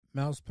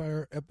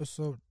Mousepire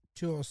episode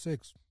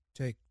 206,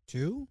 take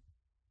 2.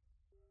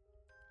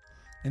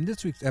 In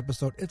this week's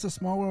episode, It's a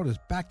Small World is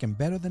back and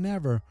better than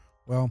ever.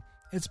 Well,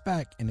 it's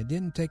back and it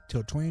didn't take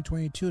till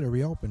 2022 to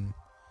reopen.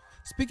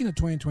 Speaking of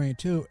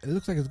 2022, it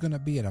looks like it's going to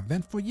be an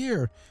eventful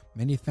year.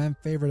 Many fan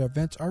favorite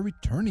events are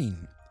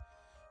returning.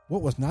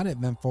 What was not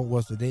eventful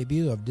was the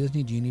debut of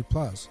Disney Genie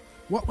Plus.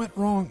 What went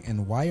wrong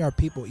and why are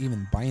people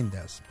even buying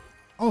this?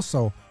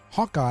 Also,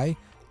 Hawkeye,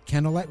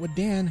 Candlelight with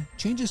Dan,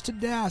 changes to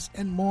Das,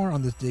 and more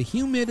on this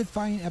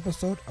dehumidifying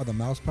episode of the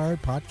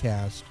Mousepire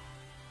Podcast.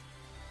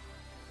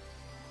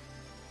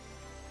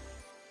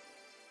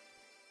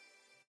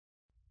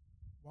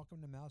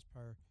 Welcome to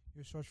Mousepire,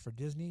 your source for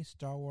Disney,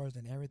 Star Wars,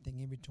 and everything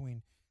in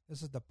between.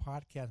 This is the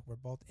podcast where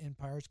both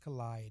empires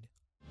collide.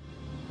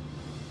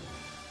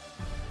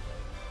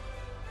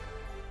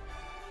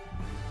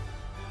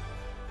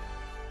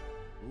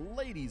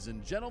 Ladies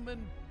and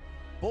gentlemen,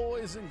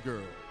 boys and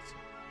girls,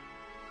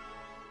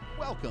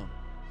 welcome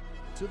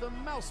to the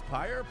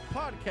Mousepire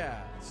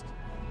Podcast.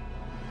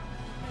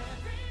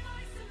 Every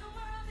voice in the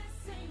world is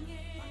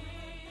singing,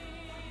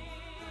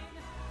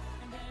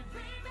 and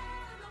every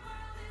bell in the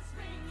world is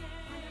ringing.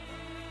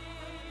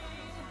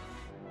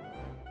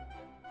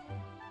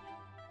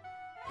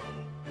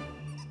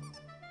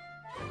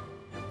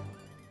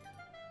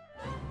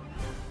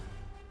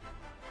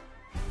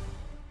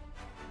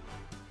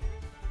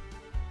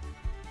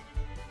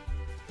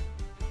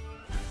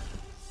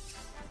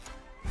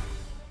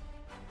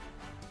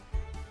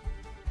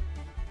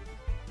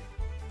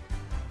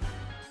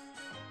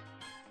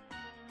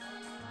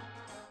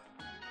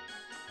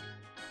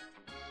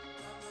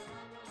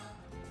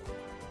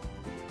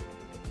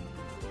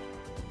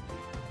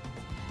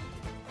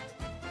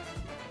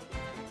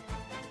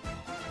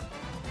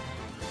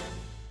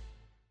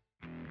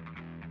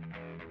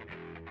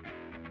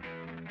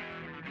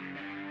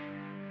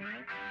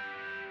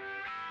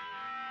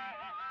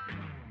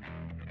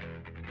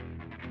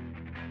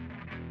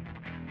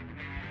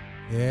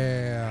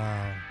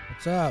 Yeah,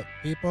 what's up,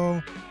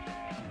 people?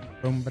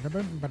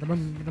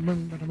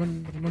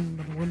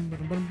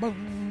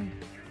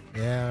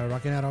 Yeah,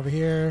 rocking out over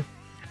here.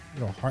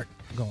 Little heart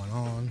going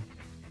on.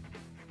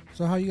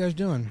 So how you guys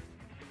doing?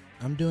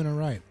 I'm doing all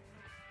right.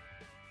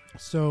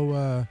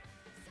 So,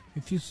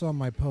 if you saw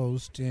my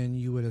post, and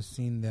you would have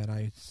seen that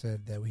I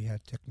said that we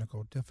had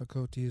technical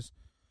difficulties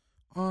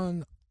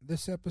on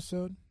this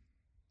episode.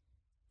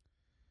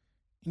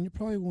 And you're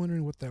probably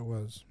wondering what that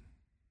was.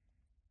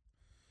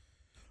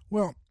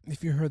 Well,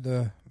 if you heard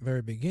the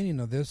very beginning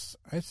of this,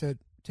 I said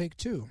take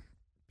 2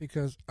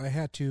 because I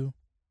had to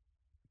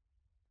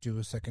do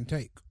a second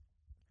take.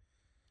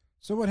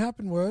 So what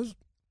happened was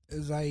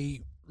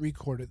I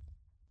recorded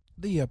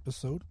the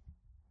episode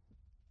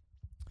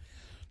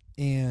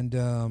and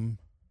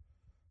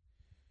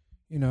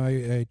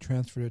I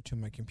transferred it to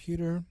my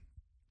computer,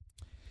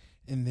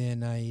 and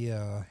then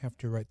I have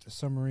to write the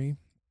summary,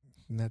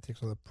 and that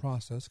takes a little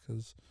process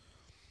because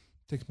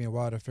it takes me a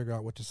while to figure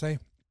out what to say.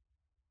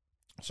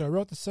 So I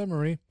wrote the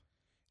summary,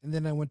 and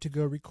then I went to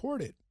go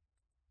record it.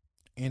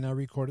 And I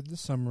recorded the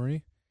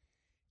summary.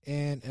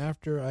 And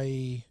after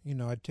I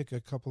took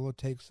a couple of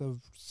takes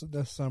of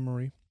the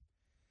summary.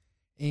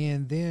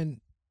 And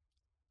then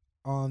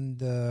on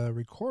the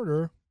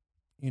recorder,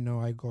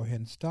 I go ahead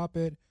and stop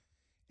it.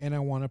 And I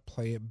want to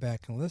play it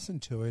back and listen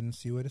to it and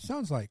see what it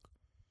sounds like.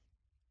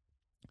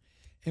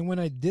 And when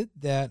I did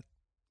that,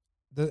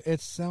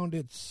 it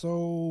sounded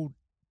so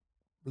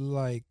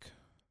like...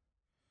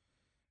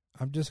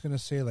 I'm just going to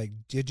say like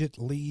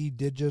digitally,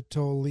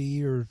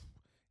 or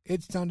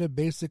it sounded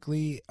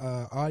basically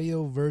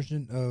audio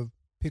version of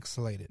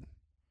pixelated.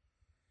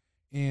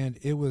 And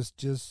it was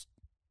just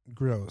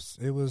gross.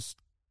 It was,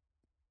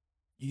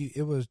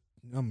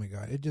 oh my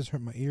God, it just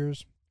hurt my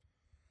ears.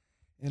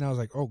 And I was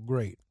like, oh,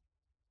 great.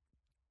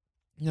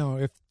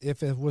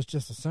 If it was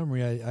just a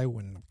summary, I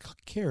wouldn't have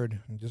cared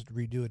and just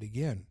redo it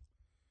again.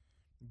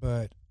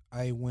 But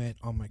I went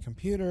on my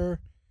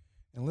computer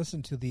and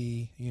listen to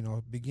the,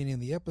 beginning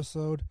of the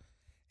episode,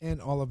 and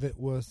all of it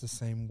was the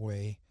same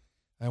way.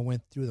 I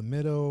went through the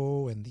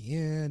middle and the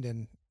end,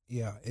 and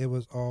yeah, it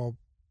was all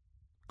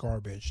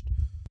garbage.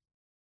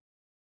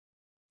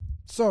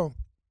 So,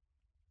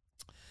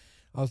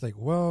 I was like,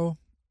 well,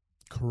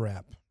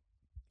 crap.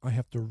 I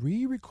have to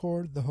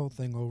re-record the whole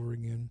thing over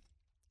again.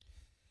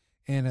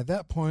 And at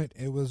that point,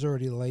 it was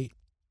already late.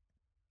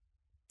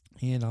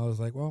 And I was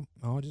like, well,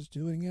 I'll just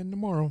do it again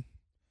tomorrow.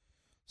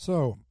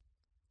 So,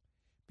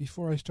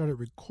 before I started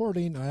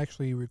recording, I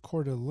actually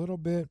recorded a little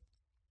bit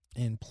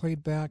and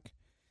played back,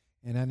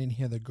 and I didn't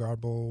hear the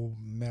garble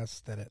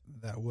mess that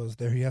was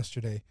there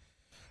yesterday.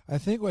 I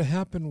think what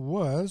happened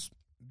was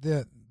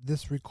that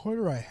this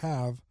recorder I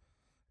have,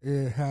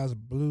 it has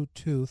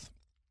Bluetooth,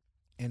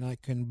 and I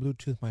can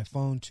Bluetooth my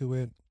phone to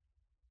it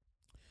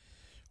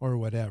or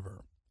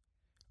whatever.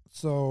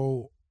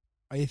 So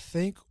I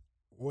think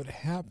what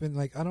happened,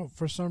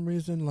 for some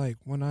reason,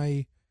 when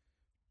I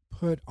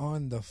put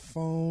on the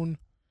phone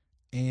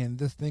and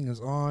this thing is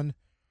on,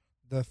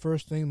 the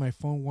first thing my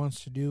phone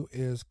wants to do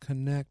is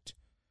connect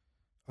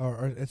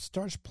or it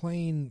starts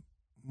playing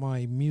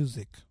my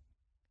music.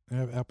 I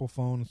have Apple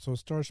phone, so it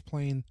starts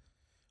playing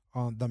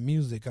on the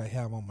music I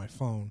have on my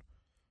phone.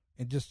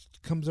 It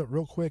just comes up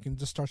real quick and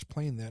just starts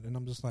playing that, and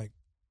I'm just like,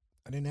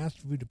 I didn't ask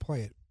you to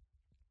play it.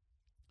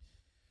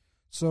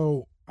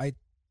 So I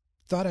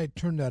thought I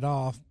turned that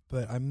off,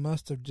 but I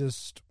must have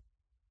just,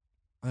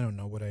 I don't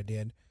know what I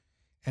did.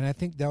 And I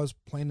think that was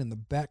playing in the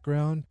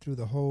background through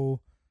the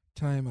whole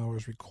time I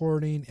was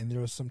recording, and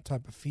there was some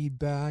type of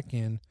feedback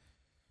and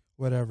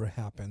whatever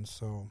happened.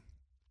 So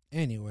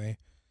anyway,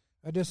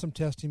 I did some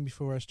testing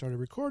before I started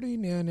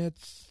recording, and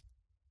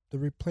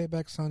the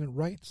playback sounded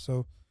right.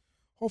 So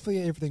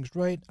hopefully everything's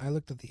right. I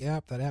looked at the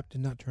app. That app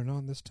did not turn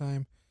on this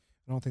time.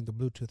 I don't think the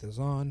Bluetooth is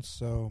on,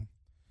 so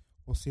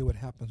we'll see what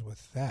happens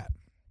with that.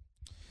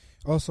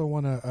 Also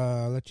want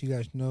to let you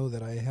guys know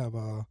that I have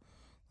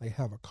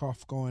a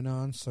cough going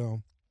on,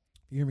 so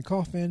if you hear me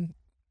coughing,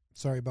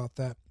 sorry about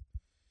that.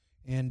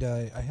 And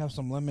I have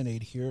some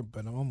lemonade here,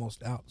 but I'm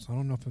almost out, so I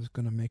don't know if it's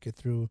going to make it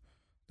through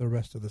the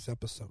rest of this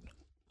episode.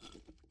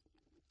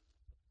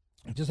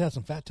 I just had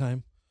some fat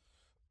time.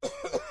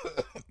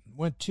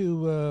 Went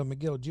to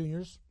Miguel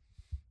Jr.'s.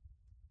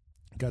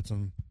 Got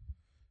some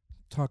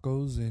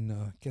tacos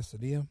and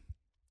quesadilla.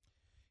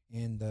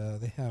 And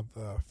they have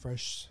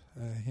fresh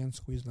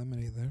hand-squeezed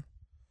lemonade there.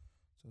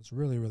 So it's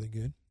really, really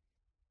good.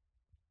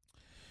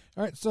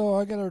 All right, so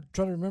I got to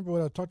try to remember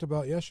what I talked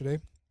about yesterday.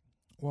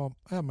 Well,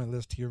 I have my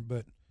list here,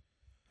 but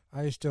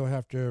I still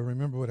have to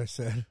remember what I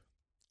said.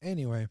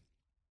 Anyway,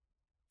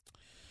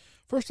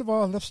 first of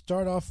all, let's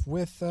start off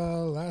with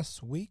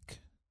last week.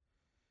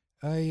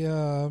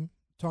 I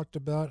talked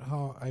about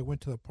how I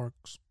went to the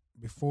parks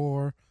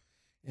before,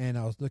 and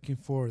I was looking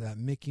for that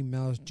Mickey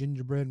Mouse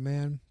gingerbread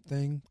man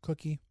thing,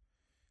 cookie,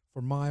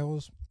 for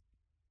Miles.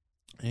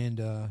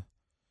 And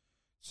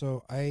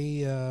so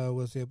I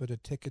was able to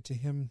take it to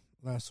him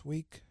last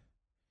week.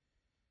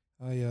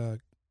 I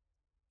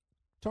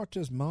talked to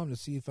his mom to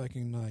see if I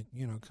can,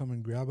 come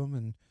and grab him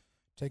and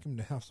take him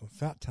to have some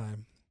fat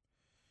time.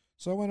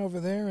 So I went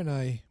over there and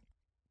I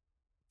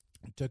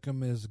took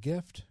him his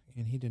gift,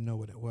 and he didn't know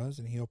what it was,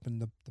 and he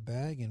opened up the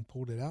bag and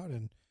pulled it out,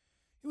 and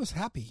he was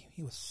happy.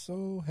 He was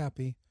so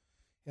happy.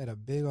 He had a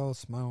big old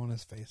smile on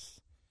his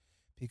face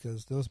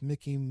because those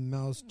Mickey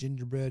Mouse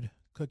gingerbread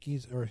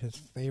cookies are his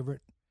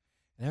favorite.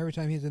 And every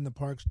time he's in the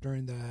parks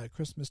during the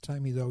Christmas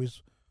time, he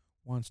always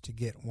wants to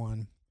get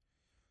one.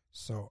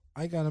 So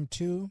I got him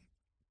two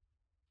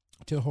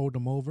to hold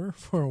him over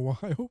for a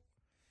while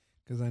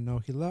because I know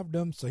he loved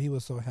them, so he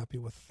was so happy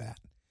with that.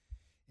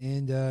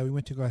 And we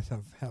went to go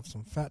have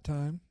some fat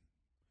time.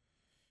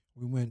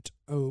 We went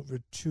over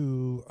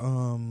to,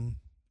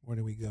 where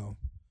did we go?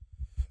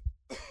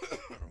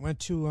 Went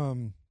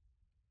to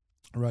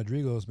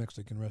Rodrigo's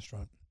Mexican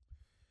restaurant.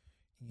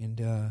 And,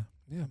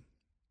 yeah.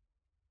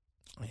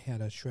 I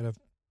had a shred of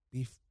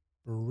beef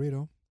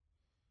burrito.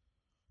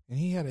 And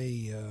he had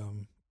a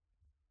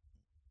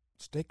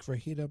steak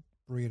fajita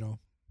burrito.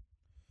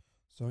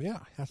 So, yeah,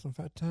 had some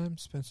fat time.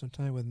 Spent some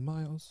time with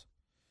Miles.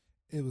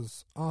 It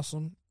was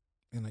awesome.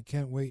 And I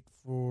can't wait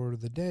for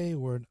the day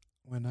when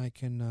I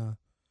can,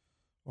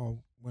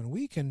 when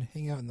we can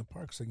hang out in the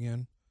parks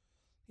again.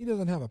 He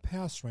doesn't have a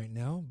pass right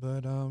now,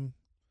 but we'll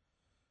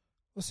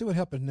see what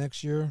happens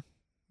next year.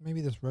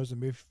 Maybe this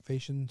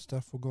reservation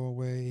stuff will go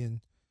away,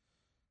 and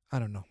I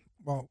don't know.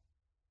 Well,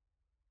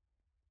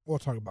 we'll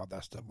talk about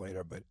that stuff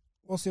later, but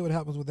we'll see what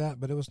happens with that.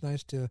 But it was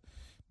nice to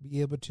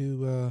be able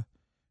to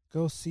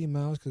go see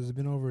Miles because it's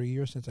been over a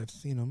year since I've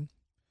seen him.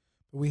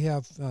 But we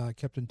have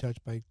kept in touch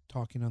by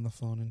talking on the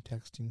phone and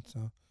texting.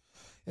 So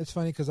it's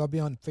funny because I'll be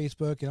on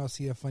Facebook and I'll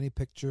see a funny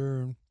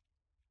picture.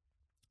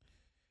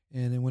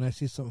 And then when I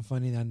see something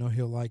funny that I know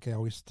he'll like, I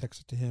always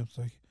text it to him.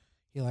 So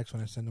he likes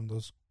when I send him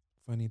those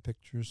funny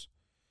pictures.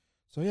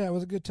 So yeah, it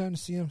was a good time to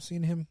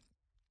seeing him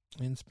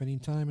and spending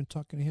time and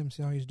talking to him,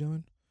 see how he's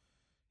doing.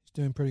 He's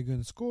doing pretty good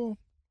in school.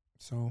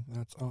 So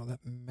that's all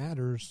that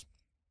matters.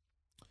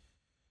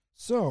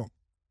 So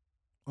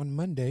on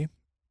Monday,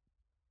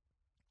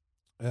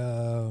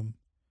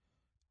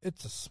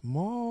 It's a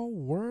Small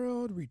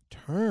World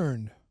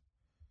returned.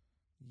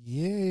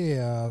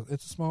 Yeah,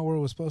 It's a Small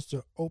World was supposed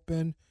to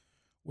open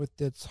with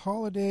its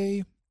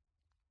holiday.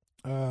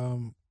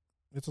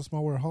 It's a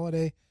Small World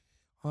holiday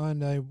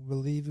on, I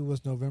believe it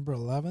was November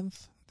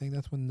 11th. I think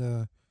that's when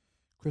the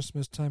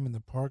Christmas time in the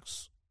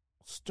parks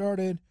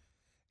started.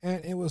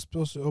 And it was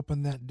supposed to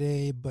open that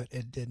day, but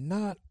it did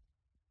not.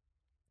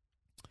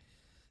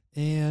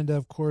 And,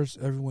 of course,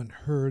 everyone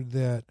heard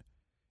that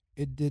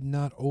it did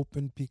not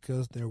open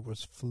because there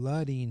was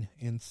flooding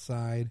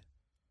inside.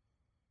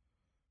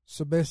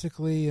 So,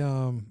 basically,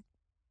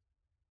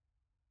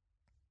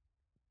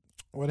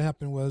 what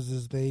happened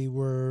was they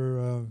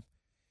were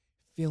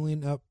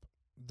filling up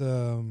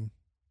the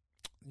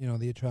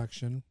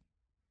attraction.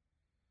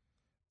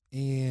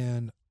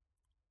 And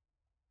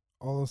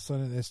all of a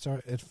sudden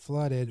it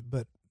flooded,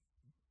 but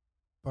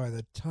by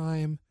the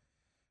time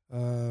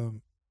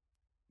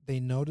they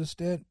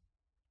noticed it,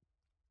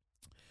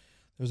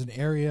 there's an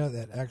area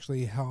that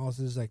actually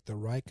houses like the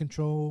ride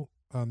control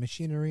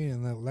machinery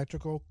and the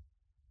electrical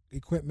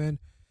equipment.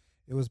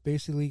 It was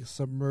basically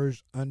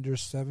submerged under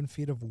 7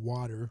 feet of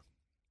water.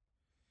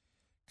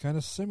 Kind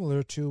of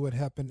similar to what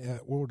happened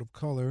at World of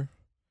Color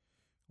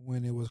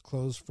when it was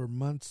closed for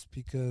months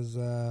because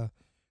the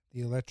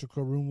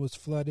electrical room was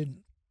flooded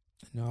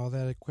and all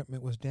that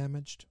equipment was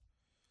damaged.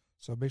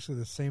 So basically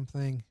the same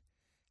thing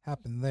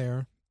happened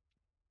there.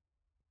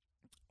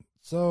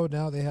 So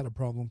now they had a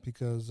problem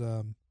because,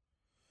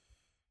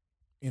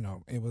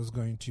 it was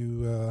going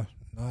to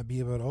not be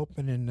able to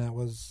open, and that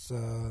was,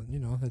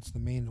 it's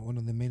one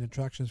of the main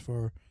attractions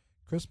for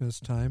Christmas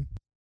time.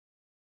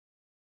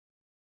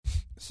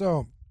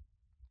 So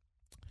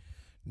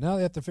now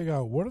they have to figure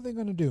out what are they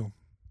going to do.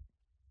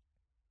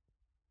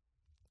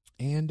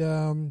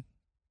 And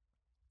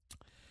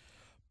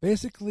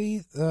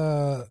basically,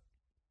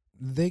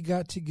 they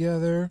got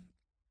together.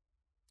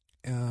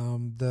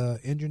 The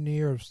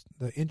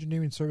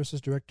engineering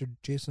services director,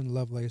 Jason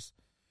Lovelace,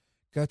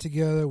 got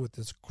together with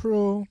his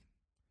crew,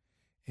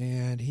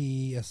 and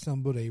he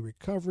assembled a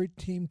recovery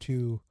team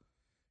to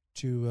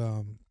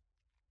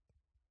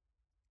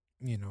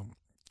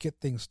get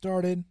things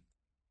started.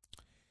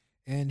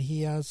 And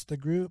he asked the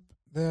group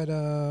that,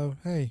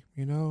 hey,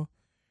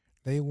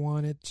 they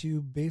wanted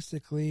to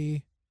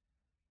basically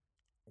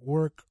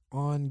work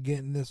on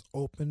getting this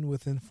open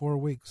within 4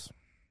 weeks.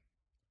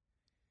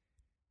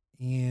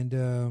 And,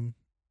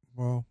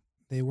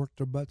 they worked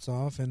their butts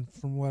off. And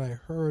from what I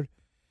heard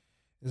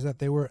is that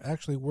they were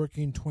actually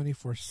working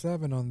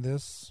 24/7 on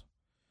this.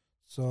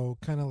 So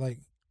kind of like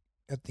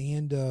at the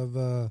end of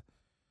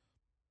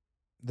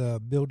the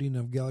building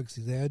of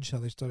Galaxy's Edge, how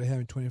they started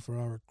having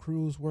 24-hour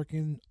crews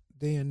working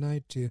day and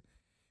night to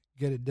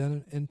get it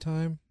done in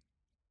time.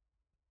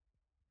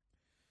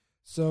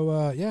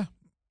 So,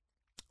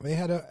 they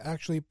had to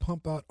actually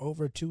pump out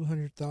over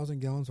 200,000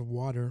 gallons of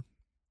water.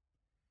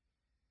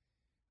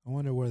 I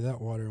wonder where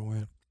that water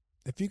went.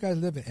 If you guys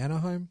live in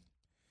Anaheim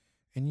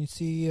and you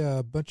see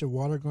a bunch of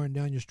water going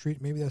down your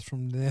street, maybe that's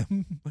from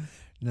them.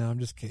 No, I'm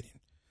just kidding.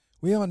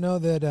 We all know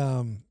that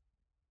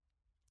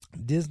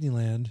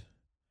Disneyland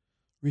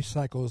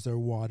recycles their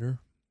water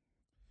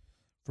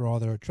for all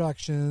their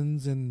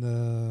attractions and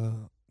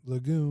the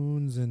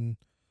lagoons and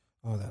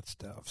all that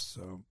stuff.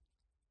 So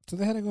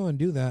they had to go and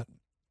do that.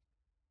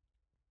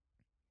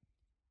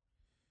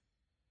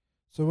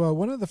 So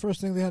one of the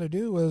first things they had to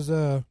do was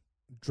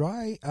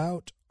dry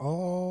out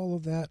all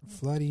of that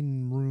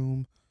flooding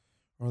room,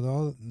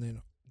 or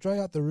dry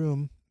out the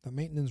room, the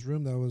maintenance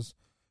room that was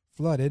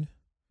flooded.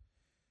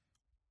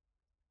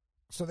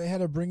 So they had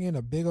to bring in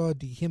a big old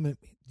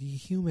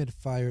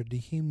dehumidifier.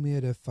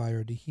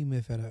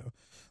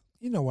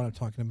 You know what I'm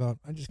talking about.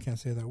 I just can't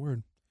say that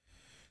word.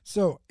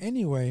 So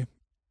anyway,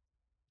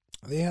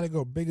 they had to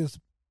go bring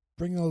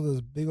all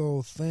this big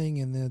old thing,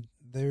 and then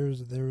there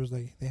was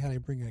like they had to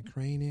bring a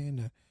crane in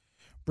to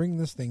bring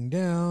this thing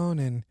down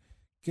and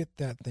get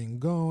that thing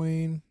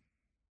going.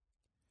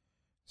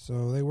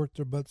 So they worked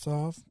their butts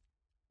off,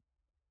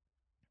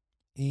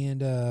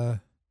 and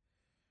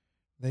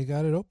they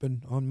got it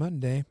open on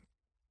Monday.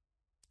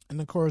 And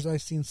of course,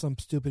 I've seen some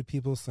stupid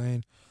people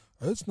saying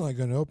it's not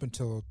going to open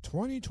till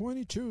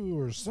 2022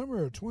 or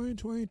summer of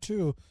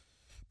 2022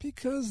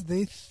 because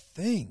they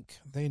think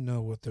they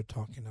know what they're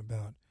talking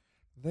about.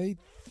 They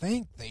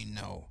think they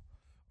know.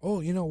 Oh,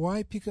 you know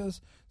why?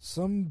 Because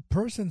some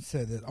person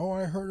said it. Oh,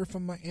 I heard it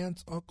from my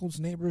aunts, uncles,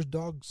 neighbors,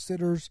 dog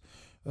sitters,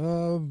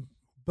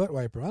 butt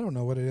wiper. I don't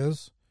know what it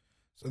is.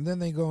 So then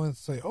they go and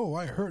say, oh,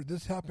 I heard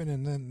this happen.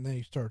 And then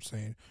they start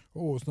saying,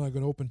 oh, it's not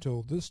going to open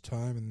till this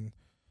time. And,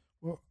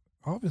 well,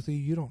 obviously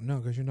you don't know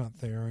because you're not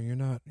there and you're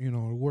not,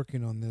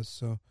 working on this.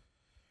 So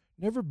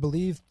never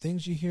believe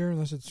things you hear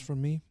unless it's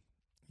from me,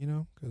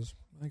 because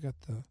I got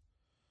the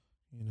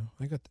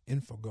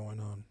info going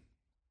on.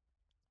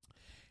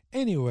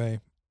 Anyway,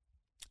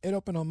 it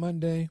opened on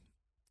Monday,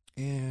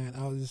 and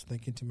I was just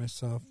thinking to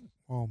myself,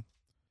 well,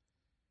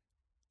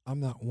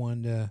 I'm not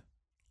one that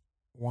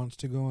wants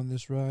to go on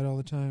this ride all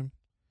the time.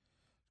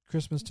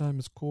 Christmas time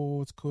is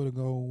cool. It's cool to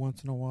go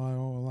once in a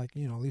while, like,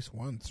 at least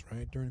once,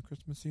 right, during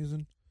Christmas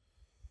season.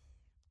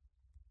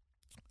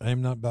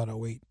 I'm not about to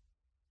wait,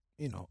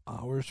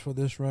 hours for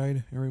this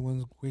ride.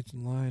 Everyone's waits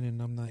in line,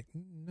 and I'm like,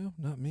 no,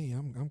 not me.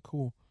 I'm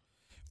cool.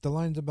 If the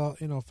line's about,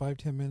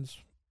 5-10 minutes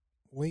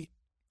wait,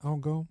 I'll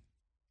go.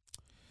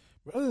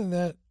 But other than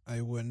that,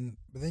 I wouldn't.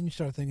 But then you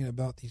start thinking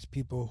about these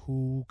people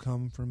who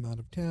come from out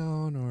of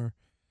town, or,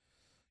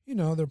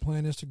 their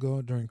plan is to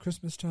go during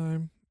Christmas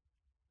time,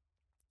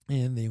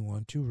 and they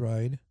want to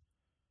ride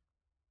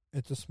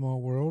It's a Small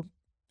World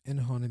in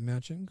Haunted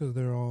Mansion because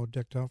they're all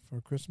decked out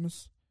for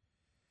Christmas.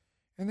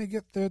 And they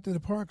get there to the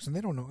parks, and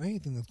they don't know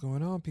anything that's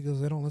going on because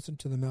they don't listen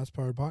to the Mouse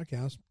Power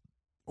podcast,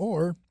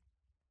 or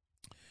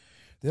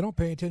they don't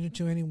pay attention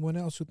to anyone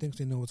else who thinks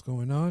they know what's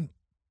going on.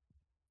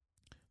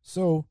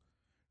 So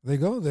they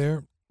go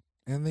there,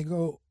 and they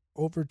go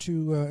over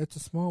to It's a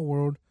Small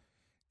World,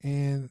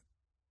 and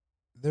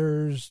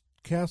there's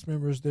cast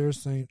members there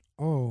saying,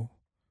 oh,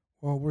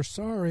 well, we're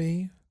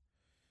sorry,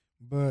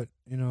 but,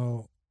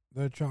 the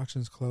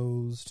attraction's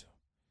closed.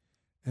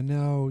 And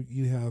now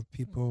you have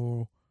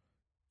people,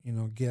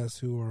 guests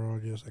who are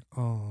just like,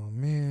 oh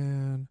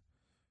man,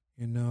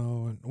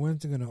 and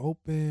when's it going to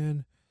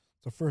open?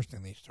 It's the first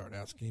thing they start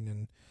asking,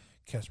 and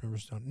cast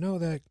members don't know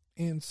that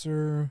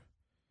answer.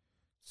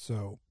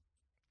 So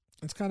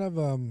it's kind of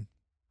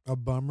a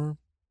bummer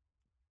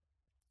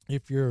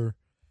if you're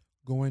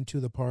going to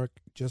the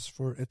park just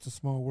for It's a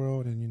Small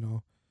World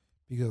and,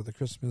 because of the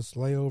Christmas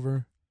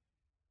layover.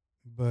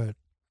 But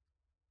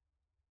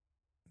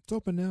it's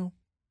open now.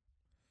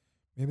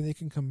 Maybe they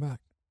can come back.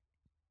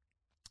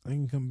 They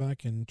can come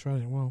back and try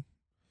it. Well,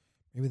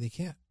 maybe they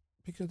can't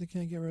because they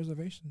can't get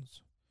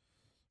reservations.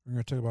 We're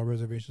going to talk about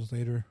reservations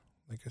later,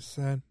 like I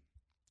said.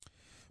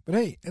 But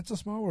hey, It's a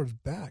Small World's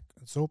back.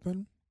 It's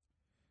open.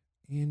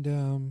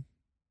 And,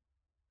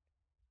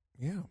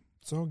 yeah,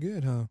 it's all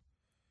good, huh?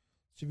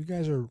 So if you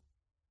guys are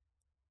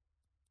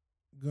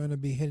going to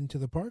be heading to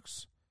the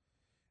parks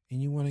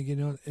and you want to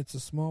get on It's a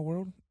Small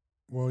World,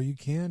 well, you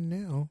can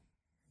now.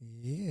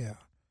 Yeah.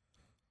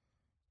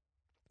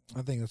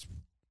 I think it's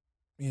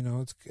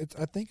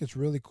I think it's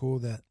really cool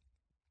that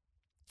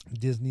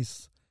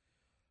Disney's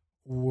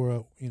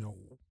were,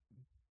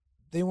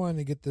 they wanted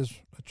to get this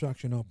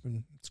attraction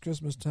open. It's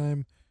Christmas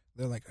time.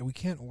 They're like, we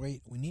can't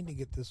wait. We need to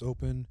get this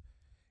open.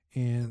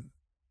 And,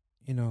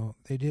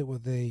 they did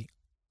what they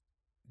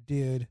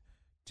did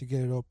to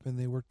get it open.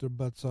 They worked their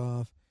butts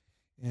off.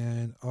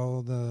 And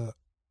all the,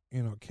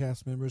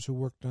 cast members who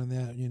worked on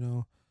that,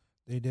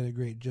 they did a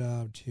great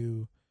job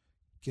to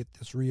get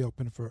this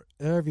reopened for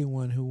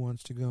everyone who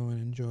wants to go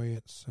and enjoy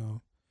it.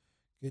 So,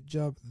 good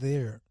job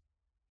there.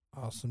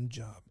 Awesome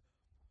job.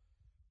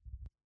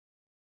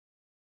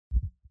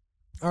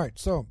 All right,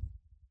 so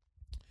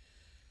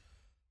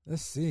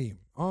let's see.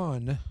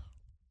 On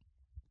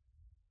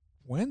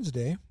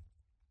Wednesday,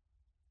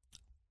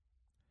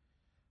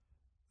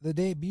 the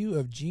debut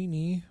of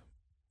Genie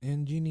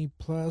and Genie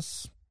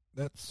Plus,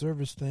 that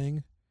service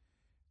thing,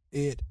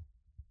 it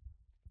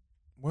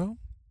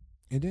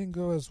didn't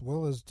go as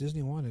well as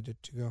Disney wanted it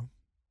to go.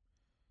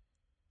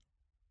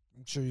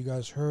 I'm sure you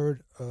guys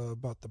heard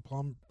about the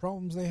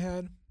problems they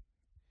had.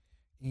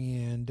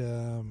 And,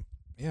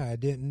 it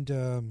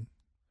didn't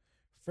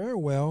fare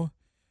well.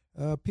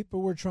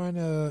 People were trying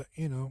to,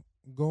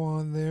 go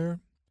on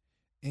there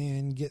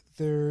and get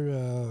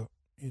their,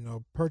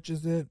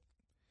 purchase it.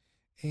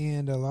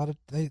 And a lot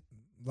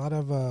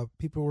of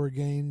people were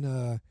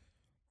getting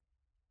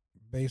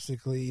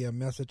basically a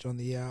message on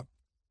the app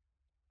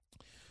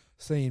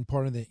saying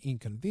part of the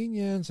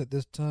inconvenience at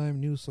this time,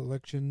 new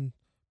selection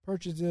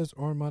purchases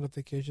or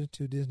modifications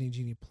to Disney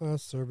Genie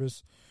Plus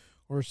service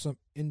or some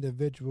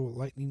individual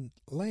Lightning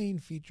Lane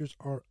features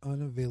are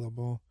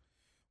unavailable.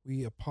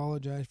 We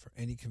apologize for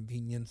any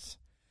inconvenience.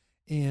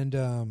 And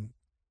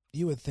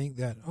you would think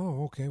that,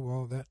 oh, okay,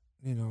 well, that,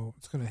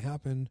 it's going to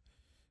happen.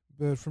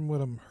 But from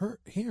what I'm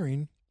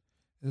hearing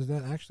is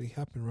that actually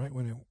happened right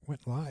when it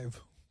went live.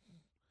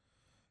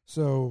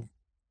 So,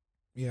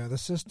 yeah, the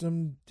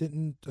system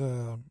didn't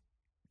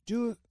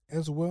do it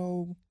as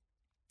well.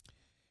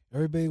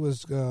 Everybody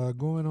was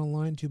going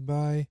online to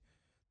buy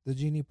the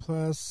Genie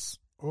Plus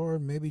or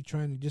maybe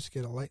trying to just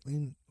get a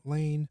Lightning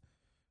Lane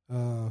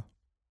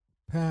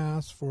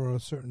pass for a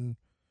certain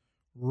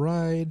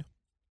ride.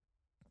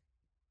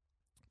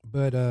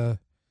 But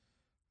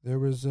there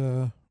was,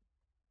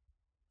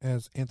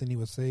 as Anthony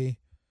would say,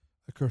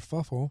 a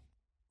kerfuffle.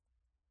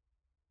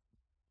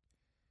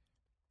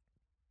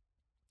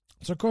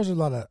 So, of course, there's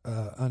a lot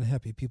of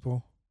unhappy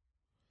people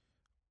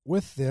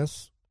with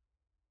this.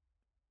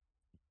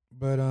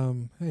 But,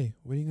 hey,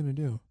 what are you going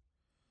to do?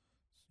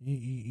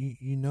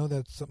 You know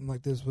that something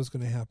like this was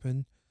going to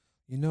happen.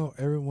 You know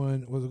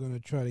everyone was going to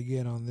try to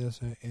get on this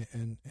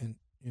and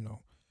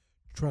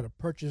try to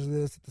purchase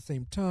this at the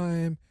same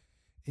time.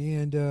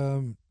 And,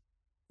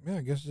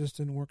 I guess it just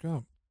didn't work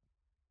out.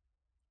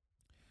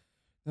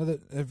 Now,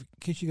 that in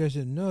case you guys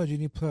didn't know,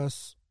 Genie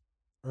Plus,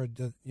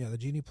 the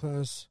Genie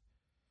Plus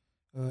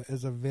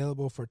is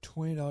available for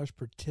 $20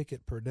 per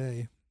ticket per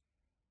day.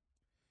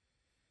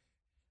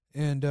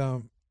 And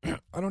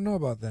I don't know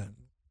about that.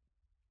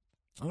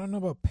 I don't know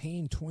about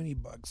paying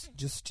 $20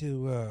 just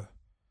to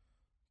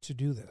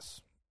do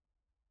this.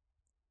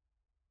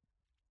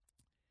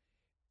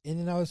 And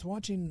then I was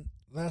watching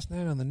last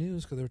night on the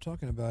news because they were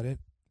talking about it,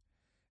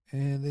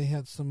 and they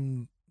had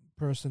some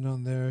person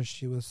on there.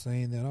 She was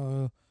saying that,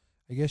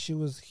 I guess she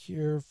was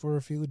here for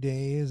a few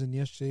days, and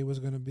yesterday was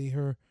going to be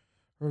her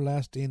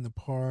last day in the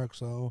park,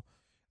 so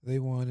they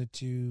wanted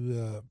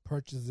to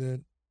purchase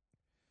it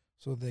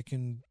so they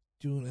can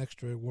do an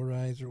extra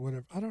rides or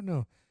whatever. I don't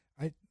know.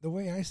 The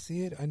way I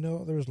see it, I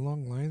know there's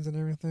long lines and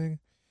everything,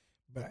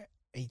 but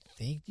I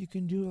think you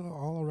can do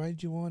all the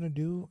rides you want to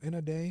do in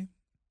a day,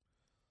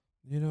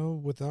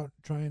 without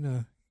trying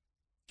to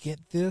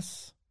get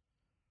this.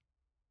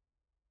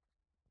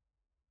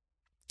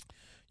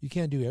 You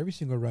can't do every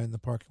single ride in the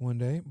park in one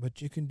day,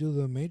 but you can do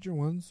the major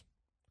ones.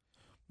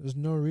 There's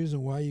no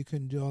reason why you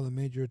couldn't do all the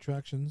major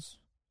attractions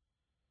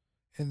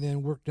and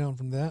then work down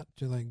from that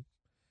to like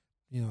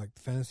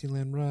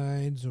Fantasyland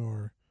rides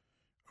or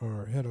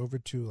or head over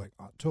to like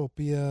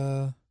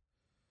Autopia.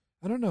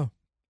 I don't know.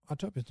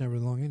 Autopia's never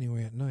long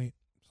anyway at night.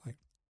 It's like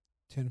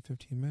 10,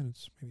 15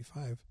 minutes, maybe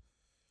 5.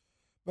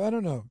 But I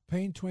don't know.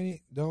 Paying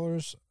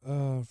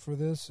 $20 for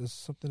this is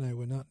something I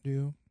would not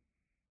do.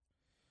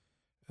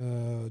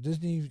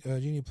 Disney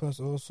Genie Plus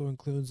also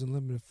includes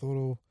unlimited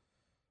photo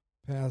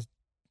pass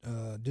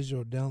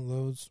digital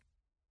downloads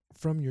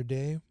from your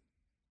day.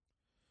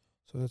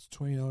 So that's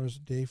 $20 a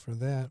day for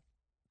that.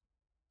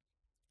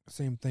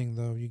 Same thing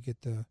though, you get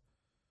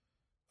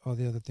all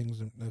the other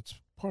things that's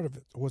part of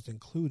it. What's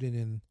included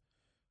in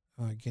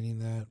getting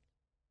that.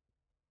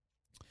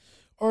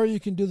 Or you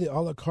can do the a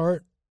la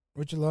carte,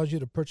 which allows you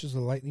to purchase a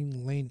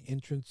Lightning Lane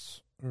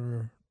entrance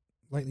or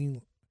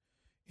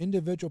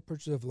individual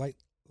purchase of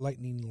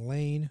Lightning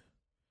Lane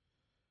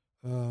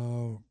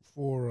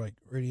for like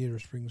Radiator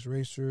Springs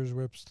Racers,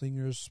 Web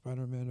Slingers,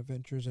 Spider-Man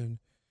Adventures, and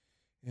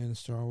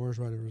Star Wars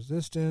Ride of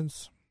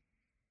Resistance.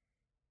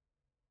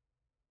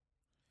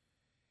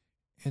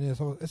 And it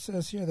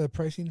says here the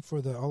pricing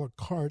for the a la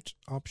carte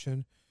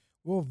option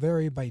will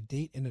vary by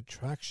date and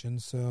attraction.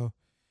 So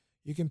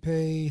you can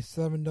pay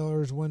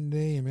 $7 one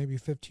day and maybe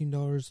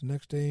 $15 the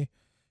next day,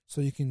 so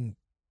you can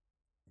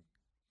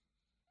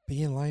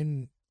be in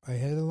line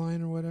ahead of the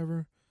line or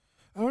whatever.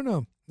 I don't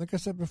know. Like I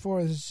said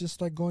before, it's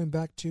just like going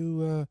back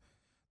to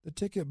the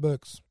ticket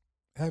books,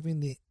 having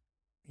the,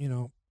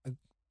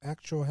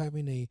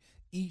 having a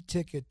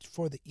e-ticket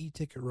for the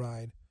e-ticket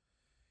ride.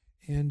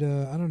 And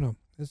I don't know.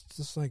 It's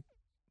just like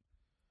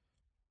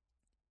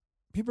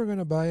people are going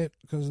to buy it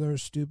because they're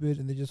stupid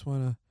and they just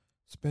want to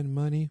spend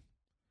money.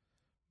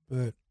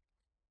 But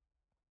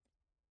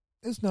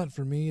it's not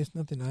for me. It's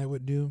nothing I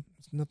would do.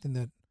 It's nothing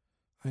that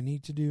I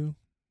need to do.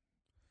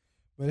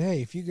 But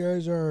hey, if you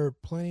guys are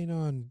planning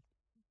on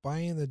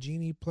buying the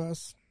Genie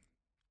Plus,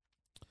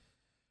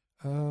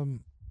 let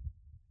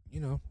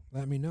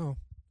me know.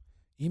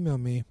 Email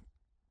me,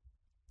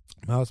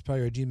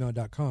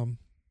 mousepower@gmail.com.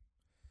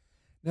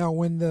 Now,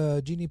 when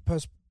the Genie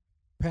Plus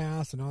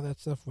pass and all that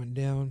stuff went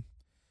down,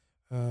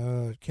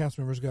 cast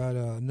members got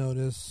a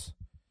notice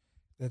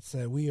that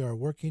said we are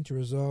working to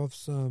resolve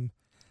some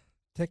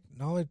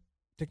technology.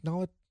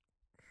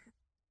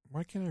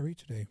 Why can't I read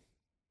today?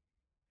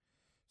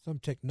 Some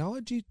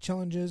technology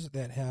challenges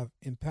that have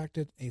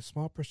impacted a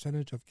small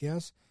percentage of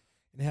guests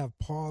and have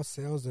paused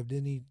sales of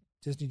Disney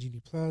Genie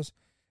Plus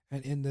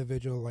and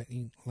individual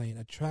Lightning Lane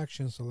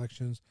attraction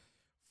selections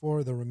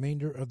for the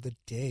remainder of the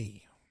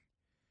day.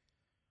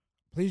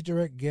 Please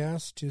direct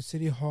guests to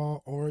City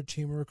Hall or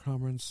Chamber of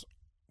Commerce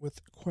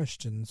with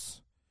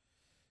questions.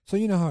 So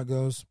you know how it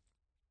goes.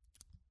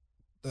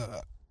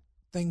 The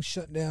things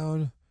shut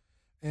down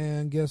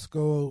and guests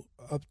go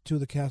up to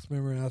the cast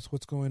member and ask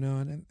what's going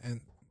on,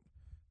 and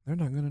they're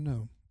not going to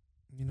know.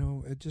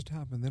 It just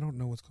happened. They don't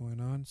know what's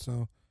going on.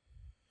 So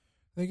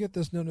they get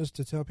this notice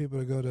to tell people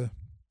to go to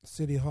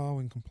City Hall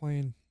and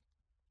complain.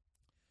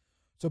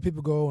 So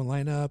people go and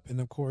line up,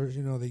 and of course,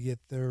 they get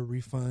their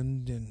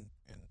refund, and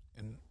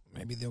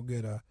maybe they'll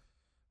get a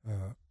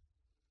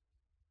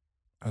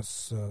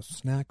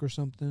snack or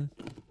something.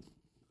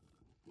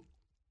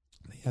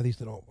 They have these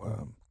little,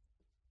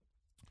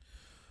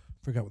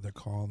 forgot what they're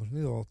called. These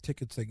little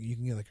tickets that you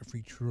can get like a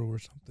free churro or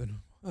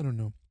something. I don't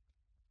know.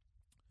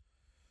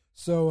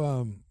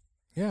 So,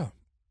 yeah.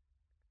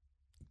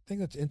 I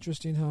think that's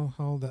interesting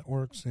how that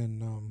works,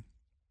 and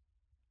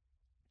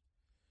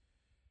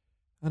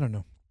I don't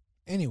know.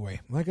 Anyway,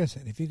 like I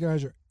said, if you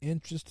guys are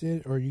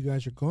interested or you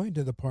guys are going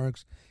to the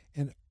parks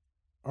and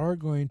are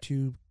going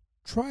to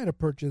try to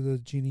purchase the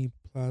Genie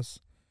Plus,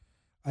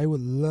 I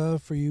would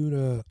love for you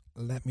to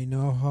let me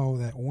know how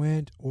that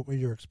went. What was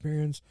your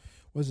experience?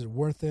 Was it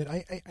worth it?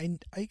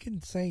 I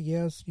can say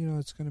yes,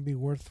 it's going to be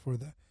worth for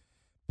the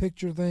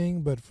picture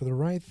thing, but for the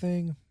right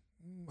thing,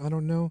 I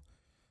don't know.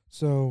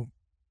 So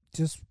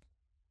just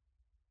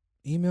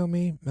email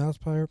me,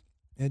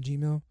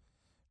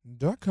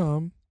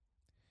 mousepire@gmail.com,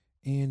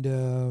 and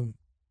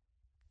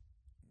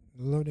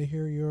love to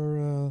hear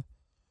your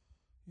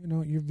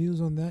your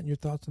views on that and your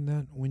thoughts on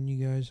that when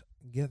you guys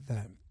get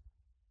that.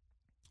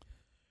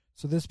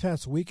 So this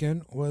past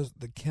weekend was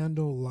the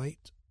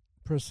Candlelight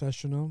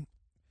Processional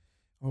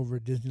over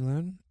at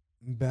Disneyland,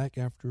 back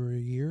after a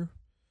year,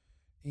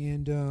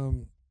 and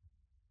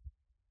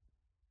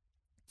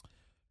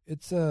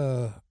it's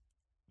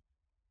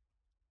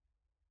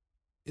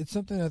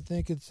something I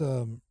think it's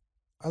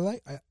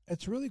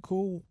it's really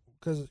cool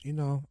because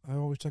I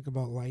always talk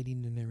about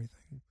lighting and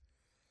everything,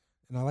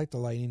 and I like the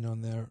lighting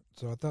on there.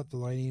 So I thought the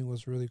lighting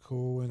was really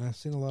cool, and I've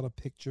seen a lot of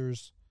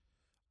pictures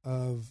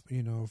of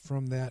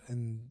from that,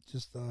 and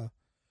just the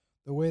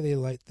way they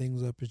light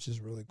things up is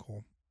just really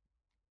cool.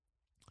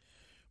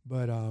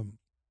 But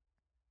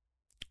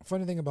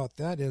funny thing about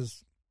that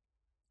is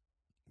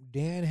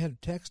Dan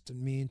had texted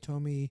me and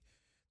told me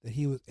that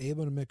he was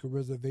able to make a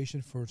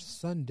reservation for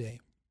Sunday.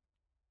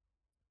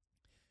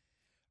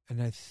 And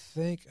I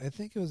think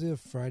it was either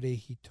Friday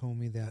he told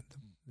me that,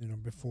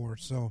 before.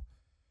 So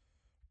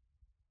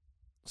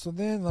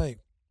then, like,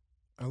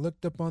 I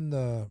looked up on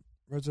the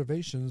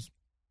reservations,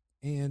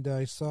 and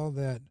I saw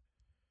that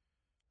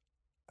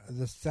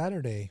the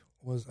Saturday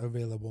was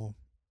available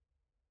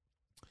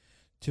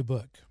to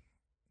book.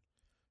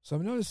 So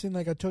I'm noticing,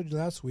 like I told you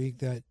last week,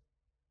 that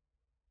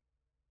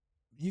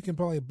you can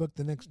probably book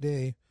the next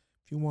day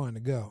if you want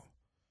to go.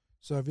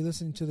 So if you're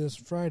listening to this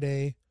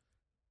Friday, it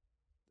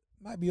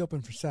might be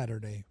open for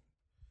Saturday.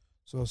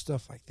 So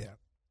stuff like that.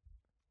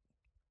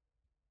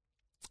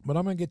 But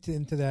I'm going to get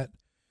into that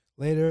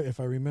later if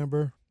I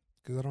remember,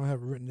 because I don't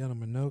have it written down on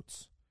my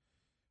notes.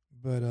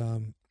 But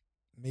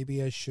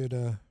maybe I should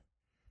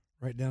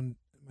write down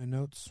my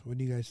notes. What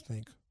do you guys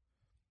think?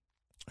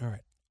 All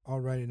right. I'll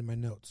write it in my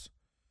notes.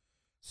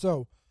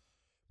 So,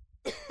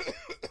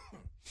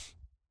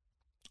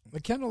 the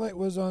Candlelight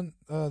was on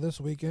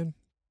this weekend.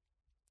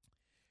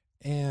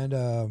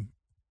 And,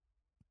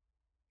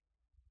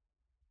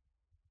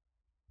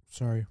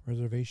 sorry,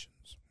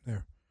 reservations.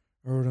 There.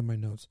 I wrote in my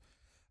notes.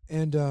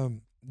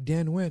 And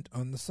Dan went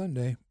on the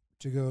Sunday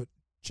to go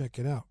check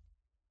it out.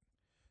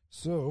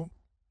 So,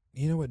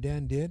 you know what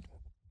Dan did?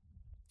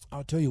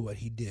 I'll tell you what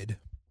he did.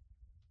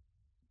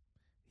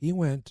 He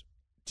went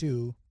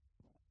to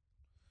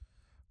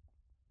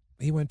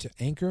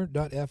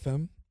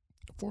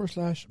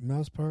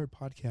anchor.fm/Mousepowered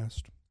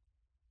Podcast.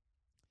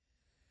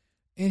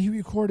 And he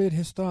recorded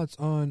his thoughts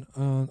on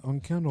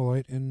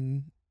Candlelight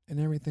and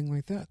everything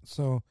like that.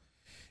 So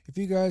if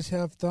you guys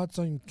have thoughts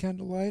on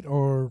Candlelight,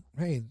 or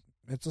hey,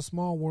 It's a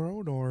Small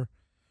World, or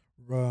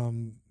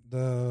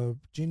the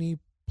Genie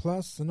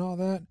Plus and all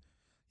that,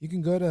 you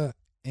can go to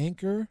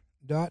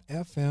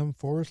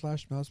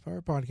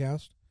anchor.fm/Mousepowered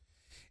Podcast,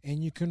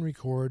 and you can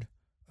record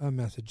a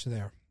message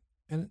there.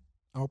 And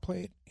I'll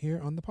play it here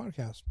on the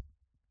podcast.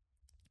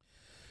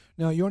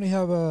 Now, you only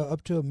have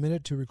up to a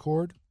minute to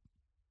record,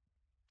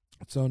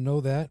 so know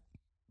that.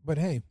 But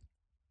hey,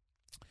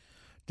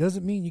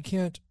 doesn't mean you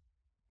can't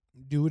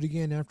do it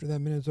again after that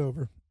minute's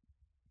over.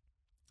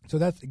 So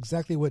that's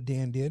exactly what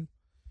Dan did.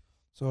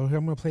 So here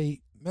I'm going to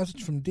play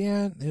message from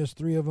Dan. There's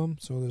 3 of them,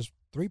 so there's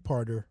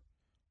 3-parter.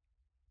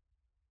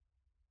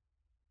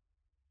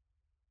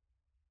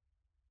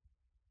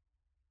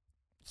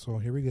 So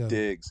here we go.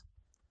 Diggs.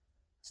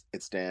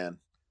 It's Dan.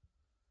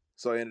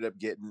 So I ended up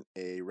getting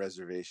a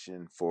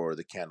reservation for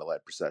the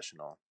Candlelight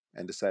Processional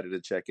and decided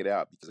to check it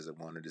out because I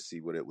wanted to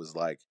see what it was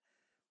like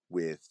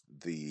with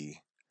the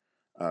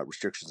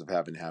restrictions of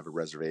having to have a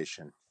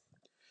reservation.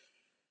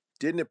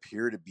 Didn't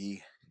appear to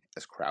be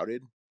as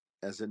crowded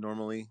as it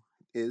normally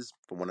is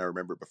from when I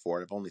remember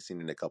before. I've only seen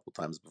it a couple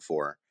times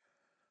before,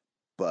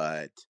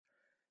 but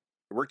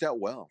it worked out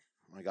well.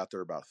 I got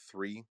there about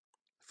 3.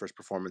 First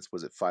performance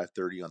was at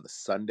 5:30 on the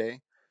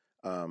Sunday.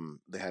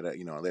 They had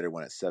a later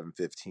one at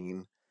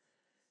 7:15.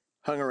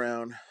 Hung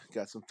around,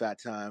 got some fat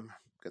time,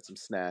 got some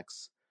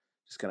snacks,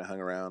 just kind of hung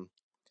around,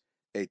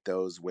 ate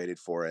those, waited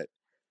for it.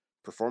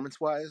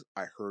 Performance-wise,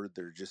 I heard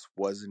there just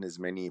wasn't as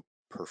many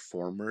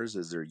performers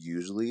as there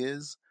usually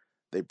is.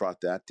 They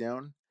brought that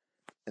down.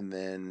 And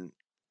then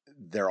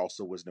there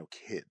also was no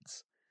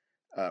kids,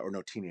 or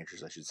no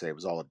teenagers, I should say. It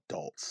was all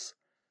adults.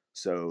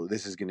 So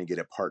this is going to get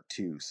a part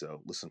 2,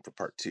 so listen for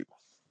part 2.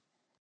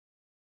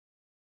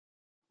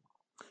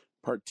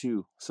 Part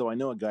 2. So I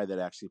know a guy that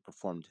actually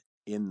performed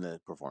in the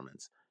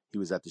performance. He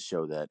was at the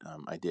show that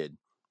I did,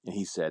 and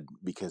he said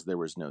because there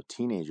was no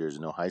teenagers,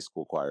 no high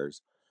school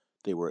choirs,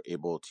 they were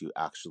able to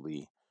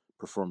actually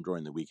perform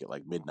during the week at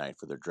like midnight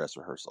for their dress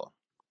rehearsal.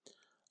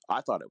 I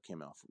thought it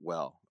came off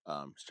well.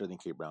 Sterling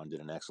K. Brown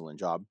did an excellent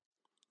job.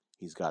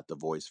 He's got the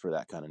voice for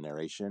that kind of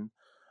narration.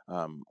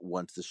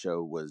 Once the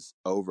show was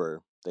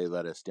over, they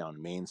led us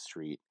down Main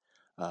Street.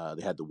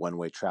 They had the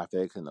one-way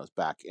traffic and those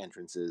back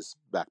entrances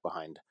back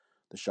behind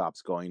the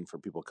shops going for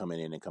people coming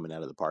in and coming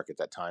out of the park at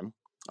that time.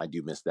 I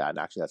do miss that.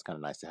 Actually, that's kind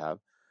of nice to have.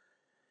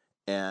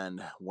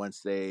 And once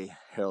they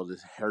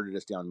herded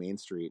us down Main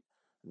Street,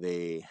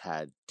 they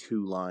had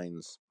 2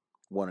 lines,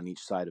 one on each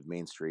side of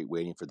Main Street,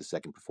 waiting for the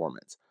second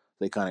performance.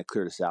 They kind of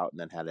cleared us out and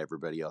then had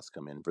everybody else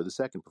come in for the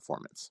second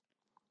performance.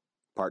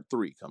 Part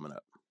 3 coming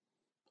up.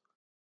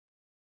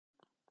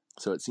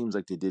 So it seems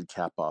like they did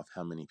cap off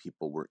how many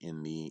people were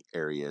in the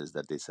areas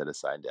that they set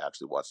aside to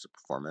actually watch the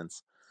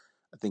performance.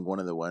 I think one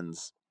of the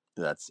ones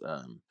that's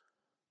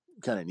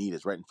kind of neat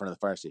is right in front of the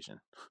fire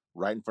station.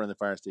 Right in front of the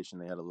fire station,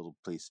 they had a little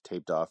place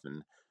taped off,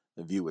 and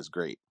the view was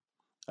great.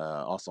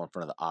 Also in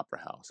front of the Opera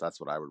House. That's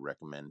what I would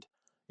recommend,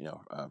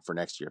 for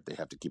next year if they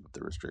have to keep up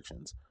the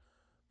restrictions.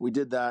 We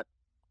did that,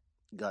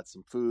 got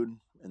some food,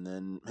 and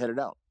then headed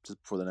out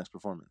just before the next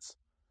performance.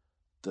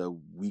 The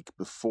week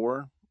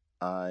before,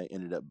 I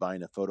ended up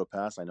buying a photo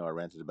pass. I know I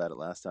ranted about it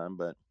last time,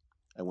 but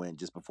I went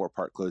just before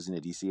park closing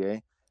at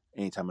DCA.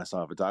 Anytime I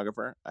saw a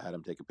photographer, I had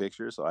him take a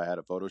picture, so I had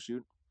a photo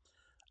shoot.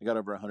 I got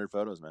over 100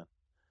 photos, man.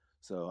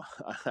 So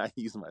I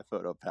use my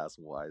photo pass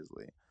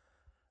wisely.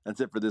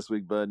 That's it for this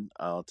week, bud.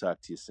 I'll talk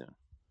to you soon.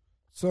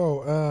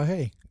 So,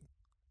 hey,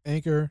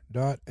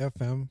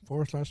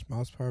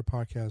 anchor.fm/Mousepowered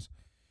Podcast,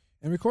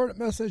 and record a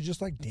message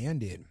just like Dan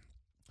did.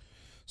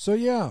 So,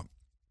 yeah,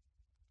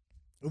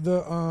 I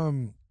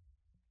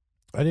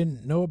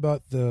didn't know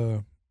about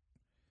the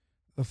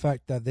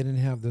fact that they didn't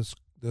have the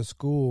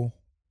school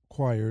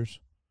choirs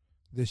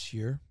this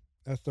year.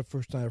 That's the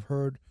first time I've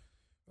heard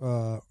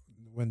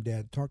when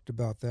Dad talked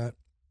about that.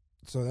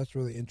 So that's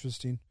really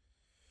interesting.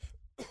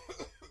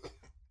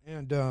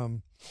 And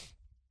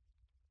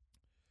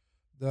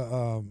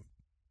the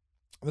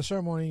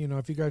ceremony, you know,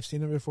 if you guys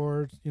seen it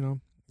before, you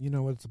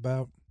know what it's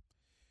about.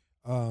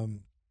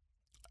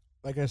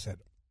 Like I said,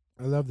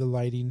 I love the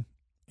lighting,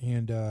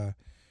 and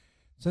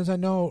since I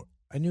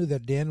knew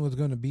that Dan was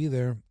going to be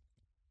there,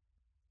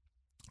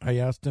 I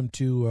asked him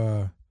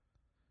to,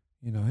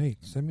 hey,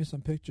 send me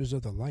some pictures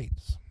of the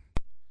lights,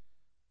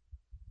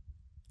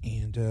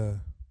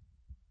 and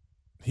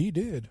he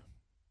did.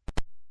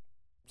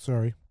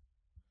 Sorry.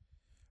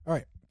 All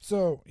right.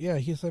 So, yeah,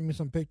 he sent me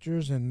some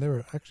pictures, and there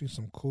were actually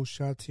some cool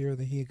shots here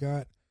that he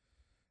got.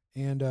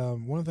 And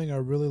one thing I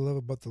really love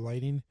about the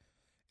lighting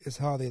is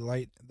how they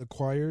light the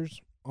choirs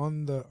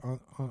on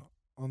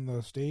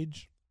the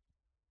stage.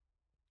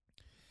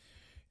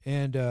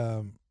 And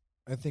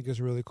I think it's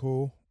really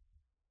cool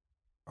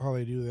how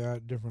they do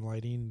that, different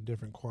lighting,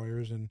 different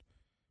choirs, and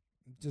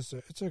just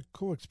it's a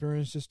cool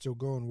experience just to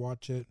go and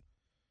watch it.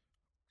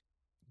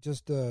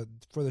 Just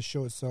for the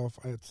show itself,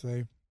 I'd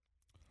say.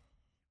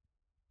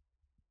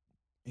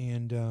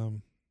 And,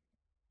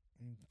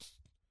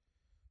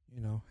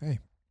 hey,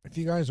 if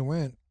you guys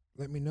went,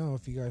 let me know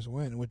if you guys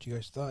went and what you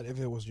guys thought, if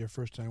it was your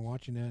first time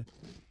watching it.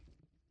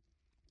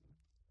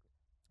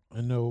 I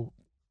know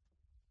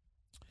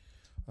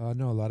a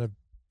lot of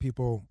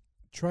people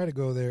try to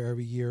go there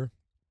every year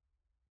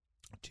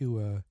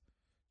to,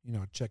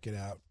 check it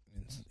out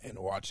and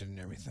watch it and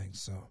everything.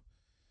 So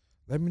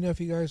let me know if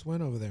you guys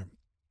went over there.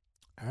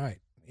 All right.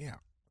 Yeah.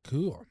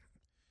 Cool.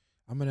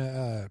 I'm going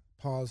to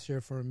pause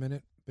here for a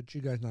minute. But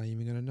you guys not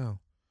even going to know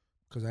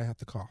because I have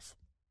to cough.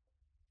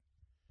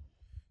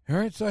 All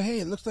right, so hey,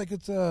 it looks like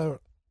it's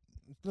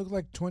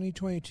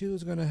 2022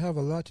 is going to have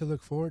a lot to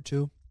look forward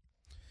to.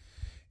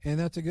 And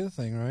that's a good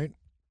thing, right?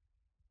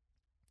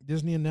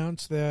 Disney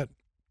announced that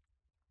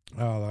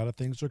a lot of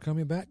things are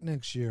coming back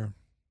next year.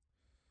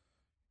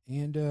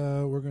 And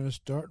we're going to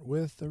start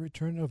with the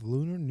return of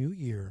Lunar New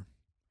Year.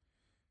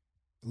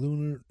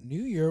 Lunar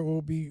New Year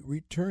will be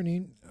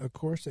returning, of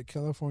course, at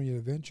California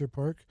Adventure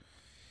Park.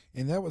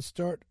 And that would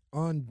start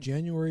on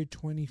January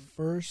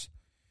 21st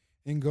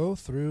and go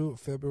through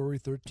February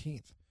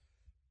 13th.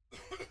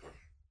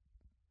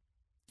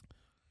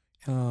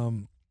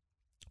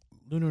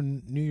 Lunar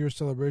New Year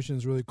celebration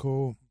is really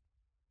cool.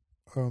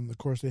 Of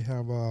course, they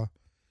have the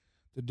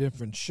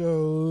different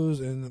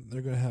shows, and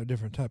they're going to have a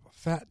different type of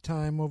fat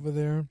time over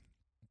there.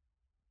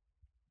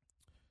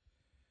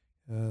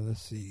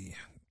 Let's see.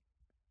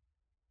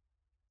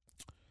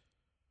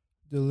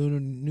 The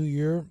Lunar New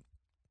Year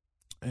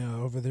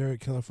over there at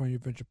California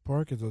Adventure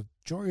Park is a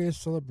joyous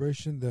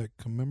celebration that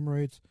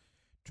commemorates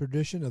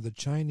tradition of the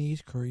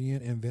Chinese,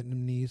 Korean, and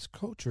Vietnamese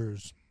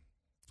cultures.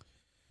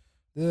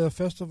 The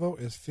festival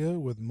is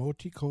filled with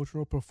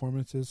multicultural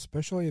performances,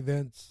 special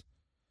events,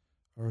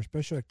 or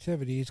special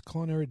activities,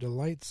 culinary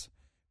delights,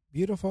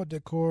 beautiful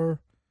decor,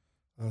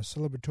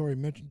 celebratory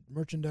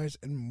merchandise,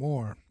 and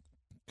more,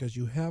 because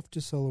you have to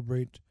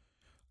celebrate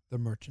the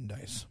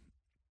merchandise.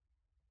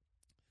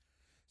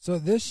 So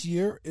this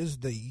year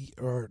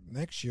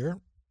next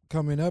year,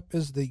 coming up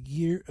is the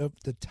Year of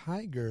the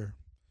Tiger.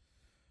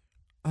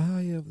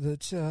 Eye of the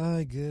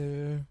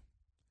Tiger.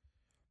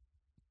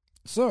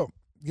 So,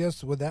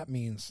 guess what that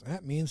means?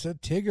 That means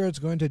that Tigger is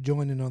going to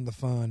join in on the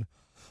fun,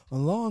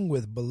 along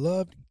with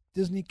beloved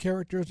Disney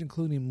characters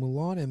including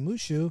Mulan and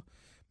Mushu,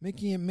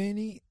 Mickey and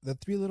Minnie, the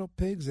Three Little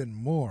Pigs, and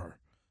more,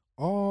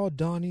 all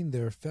donning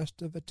their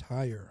festive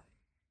attire.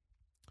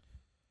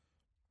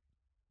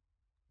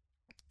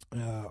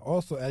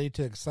 Also adding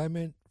to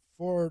excitement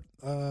for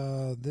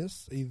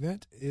this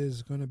event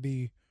is going to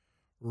be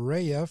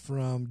Raya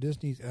from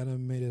Disney's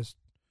animated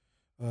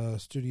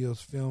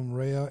studios film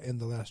Raya and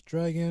the Last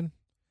Dragon.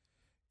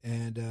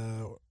 And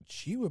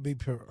she will be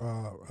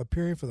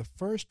appearing for the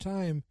first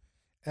time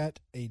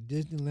at the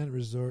Disneyland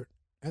Resort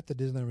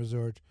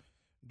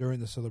during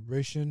the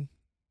celebration.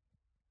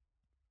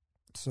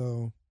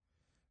 So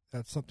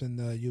that's something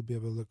that you'll be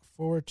able to look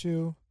forward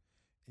to.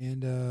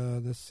 And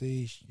let's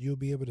see, you'll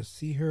be able to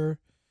see her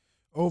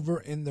over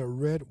in the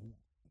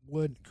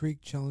Redwood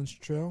Creek Challenge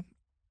Trail.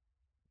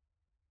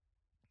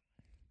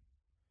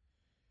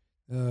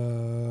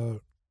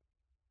 Mulan's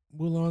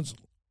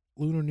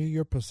Lunar New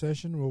Year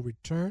procession will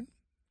return.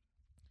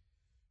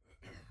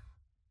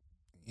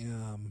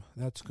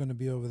 That's going to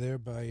be over there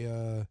by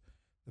the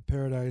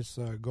Paradise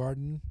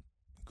Garden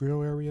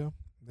Grill area,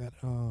 that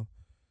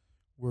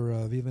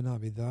where Viva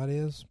Navidad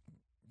is.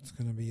 It's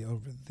going to be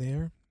over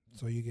there,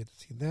 so you get to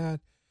see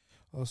that.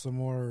 Also,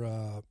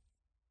 more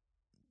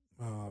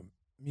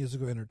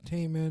musical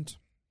entertainment.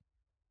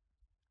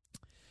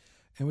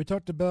 And we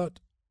talked about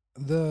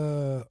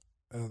there's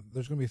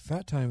going to be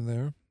Fat Time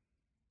there.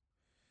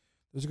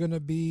 There's going to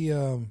be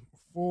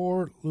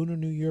 4 Lunar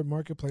New Year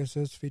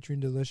marketplaces featuring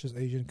delicious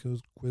Asian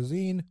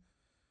cuisine.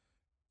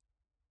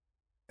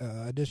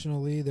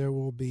 Additionally, there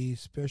will be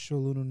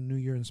special Lunar New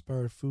Year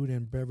inspired food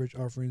and beverage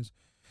offerings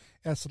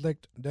at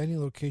select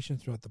dining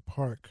locations throughout the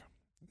park.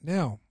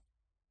 Now,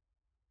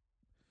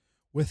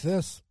 with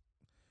this,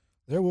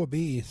 there will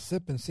be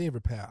Sip and Savor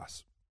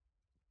Pass.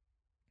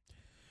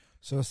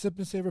 So, Sip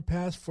and Savor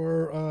Pass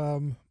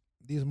for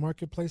these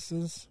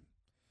marketplaces.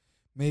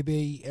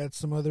 Maybe at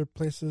some other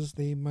places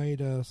they might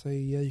say,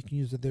 yeah, you can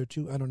use it there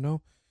too. I don't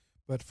know.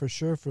 But for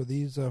sure, for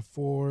these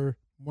 4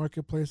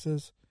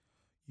 marketplaces,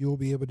 you'll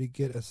be able to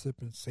get a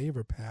Sip and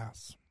Savor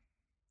Pass.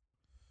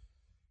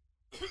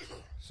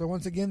 So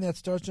once again, that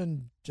starts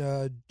on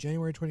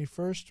January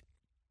 21st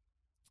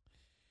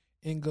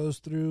and goes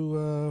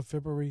through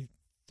February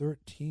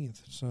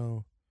 13th.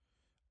 So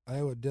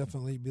I would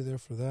definitely be there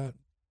for that.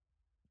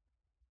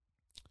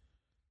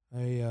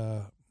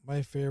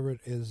 My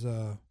favorite is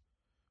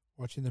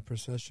watching the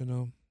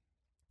processional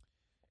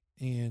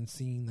and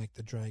seeing like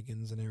the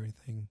dragons and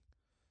everything.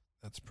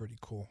 That's pretty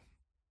cool.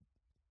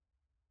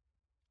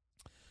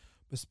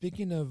 But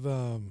speaking of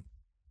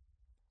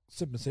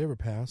Sip and Savor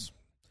Pass,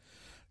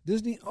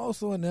 Disney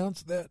also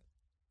announced that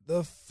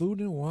the Food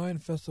and Wine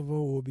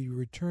Festival will be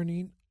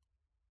returning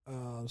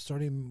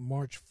starting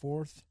March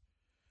 4th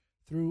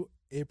through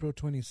April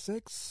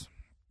 26th.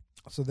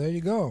 So there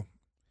you go.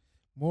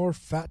 More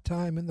fat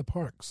time in the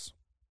parks.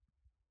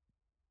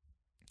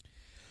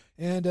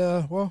 And,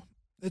 well,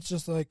 it's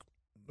just like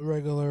the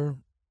regular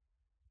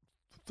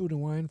Food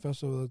and Wine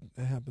Festival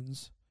that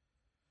happens.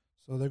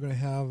 So they're going to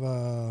have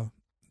a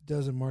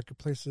dozen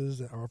marketplaces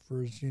that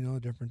offers,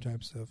 different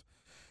types of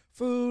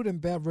food and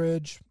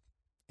beverage.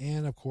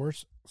 And, of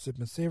course, Sip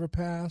and Savor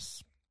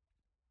Pass.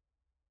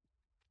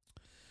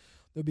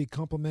 There'll be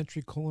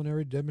complimentary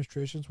culinary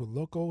demonstrations with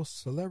local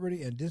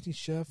celebrity and Disney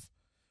chef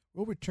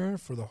will return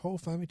for the whole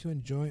family to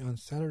enjoy on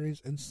Saturdays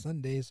and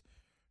Sundays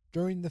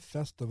during the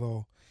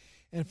festival.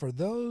 And for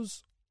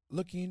those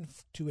looking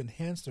to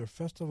enhance their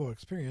festival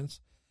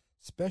experience,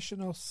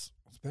 special,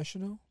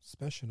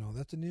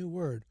 that's a new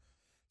word.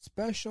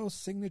 Special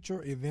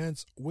signature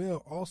events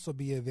will also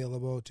be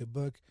available to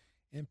book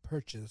and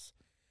purchase,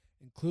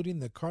 including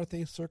the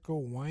Carthay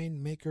Circle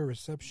winemaker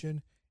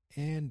reception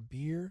and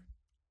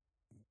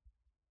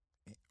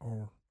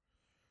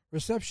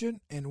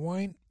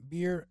wine,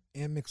 beer,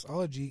 and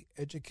mixology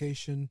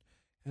education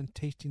and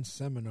tasting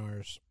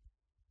seminars.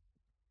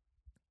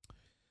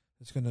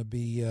 It's going to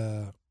be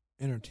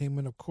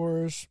entertainment, of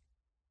course.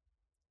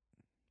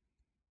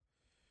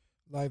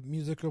 Live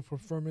musical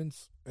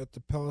performance at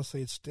the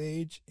Palisade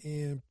Stage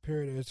and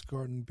Paradise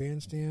Garden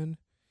Bandstand.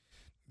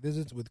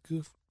 Visits with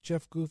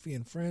Chef Goofy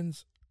and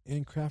friends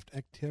and craft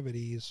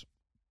activities.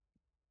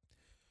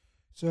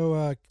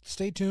 So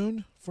stay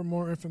tuned for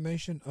more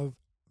information of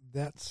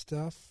that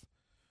stuff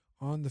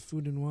on the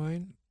Food and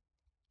Wine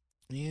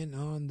and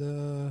on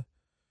the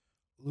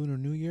Lunar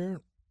New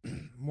Year.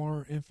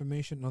 More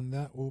information on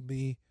that will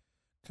be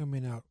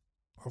coming out,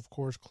 of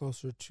course,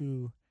 closer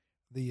to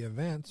the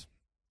event.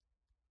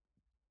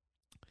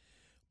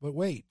 But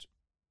wait,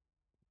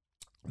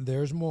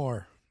 there's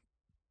more.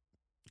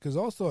 Because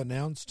also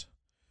announced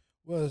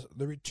was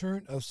the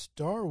return of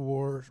Star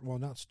Wars. Well,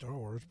 not Star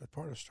Wars, but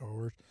part of Star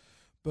Wars.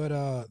 But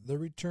the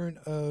return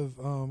of,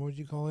 what would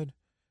you call it?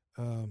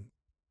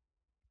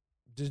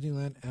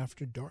 Disneyland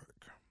After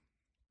Dark.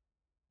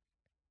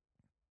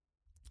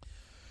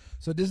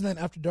 So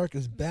Disneyland After Dark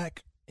is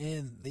back,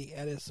 and they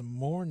added some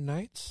more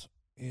nights.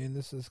 And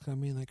this is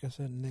coming, like I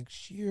said,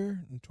 next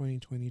year in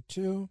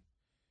 2022.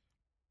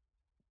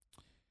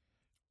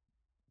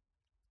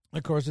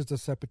 Of course, it's a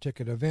separate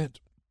ticket event.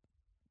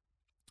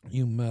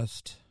 You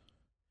must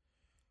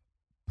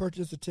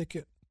purchase a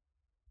ticket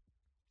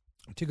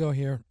to go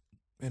here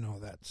and all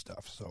that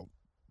stuff. So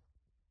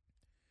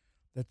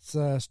let's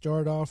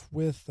start off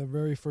with the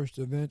very first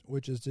event,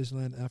 which is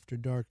Disneyland After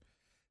Dark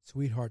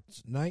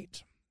Sweethearts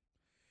Night.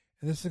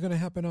 And this is going to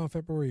happen on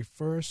February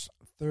 1st,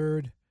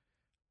 3rd,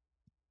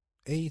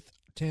 8th,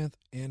 10th,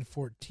 and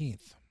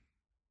 14th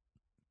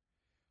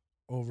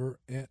over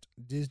at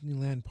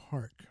Disneyland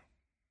Park.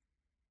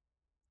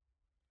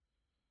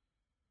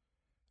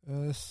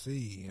 Let's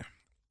see.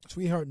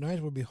 Sweetheart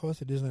Nights will be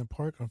hosted at Disneyland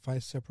Park on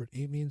 5 separate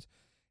evenings.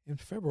 In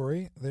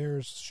February,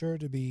 there's sure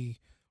to be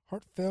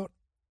heartfelt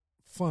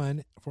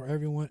fun for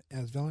everyone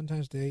as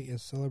Valentine's Day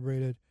is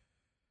celebrated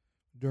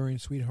during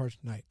Sweethearts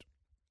Night.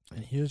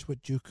 And here's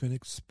what you can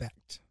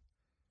expect.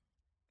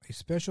 A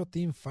special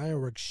themed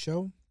fireworks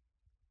show.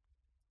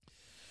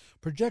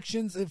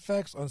 Projections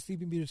effects on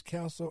Sleeping Beauty's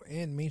castle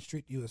and Main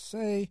Street,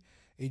 USA.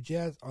 A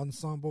jazz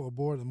ensemble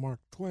aboard the Mark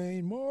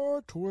Twain.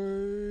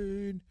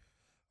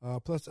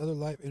 Plus other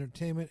live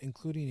entertainment,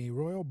 including a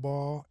royal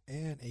ball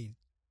and a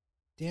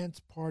dance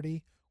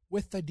party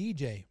with a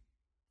DJ.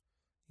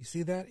 You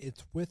see that?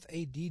 It's with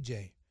a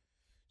DJ.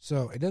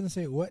 So it doesn't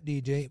say what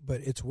DJ,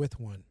 but it's with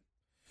one.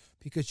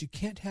 Because you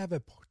can't have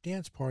a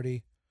dance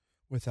party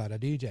without a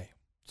DJ.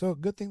 So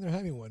good thing they're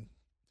having one.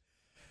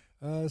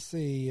 Let's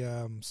see.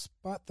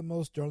 Spot the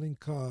most darling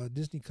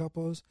Disney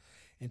couples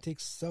and take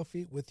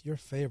selfie with your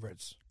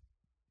favorites.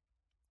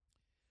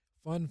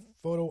 Fun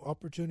photo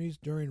opportunities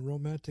during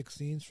romantic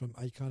scenes from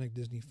iconic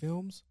Disney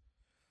films.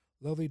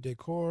 Lovely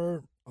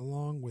decor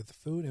along with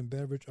food and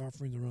beverage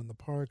offerings around the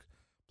park.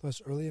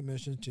 Plus early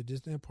admissions to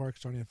Disneyland Park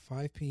starting at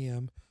 5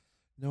 p.m.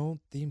 No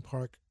theme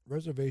park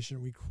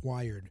reservation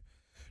required.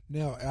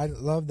 Now, I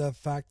love the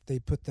fact they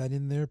put that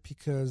in there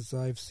because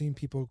I've seen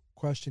people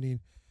questioning,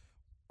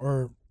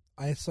 or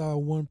I saw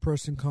one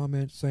person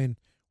comment saying,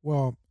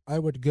 well, I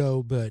would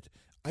go, but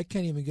I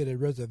can't even get a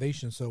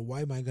reservation, so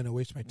why am I going to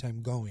waste my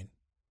time going?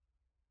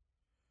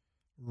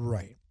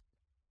 Right.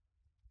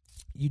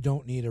 You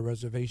don't need a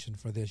reservation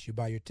for this. You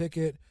buy your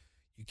ticket.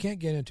 You can't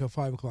get in until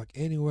 5 o'clock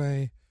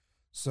anyway,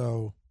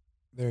 so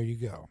there you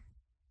go.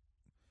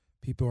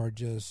 People are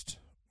just,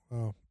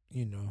 well,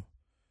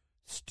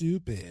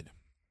 stupid.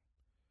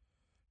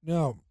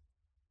 Now,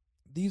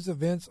 these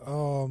events,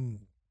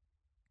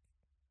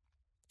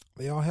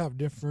 they all have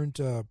different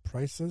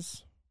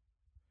prices.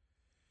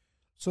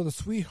 So the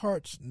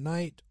Sweethearts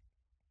Night,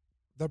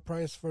 the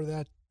price for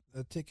that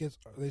tickets,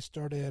 they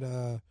start at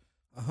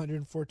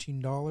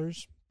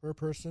 $114 per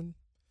person.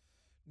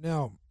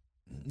 Now,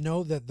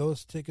 know that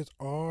those tickets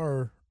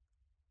are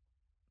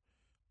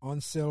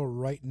on sale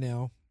right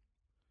now.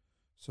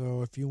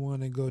 So if you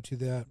want to go to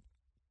that,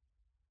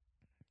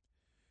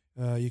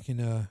 you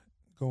can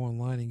go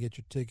online and get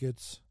your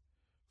tickets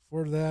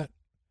for that.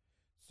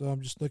 So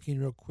I'm just looking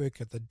real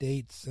quick at the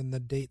dates, and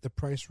the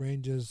price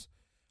ranges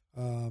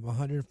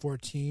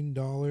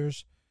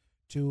 $114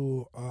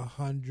 to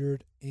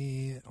 $100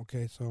 and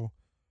okay. So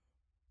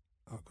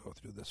I'll go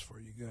through this for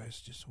you guys.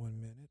 Just 1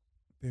 minute.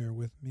 Bear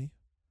with me.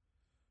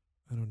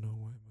 I don't know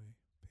why my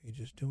page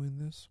is doing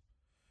this.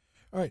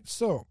 All right,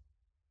 so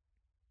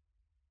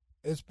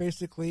it's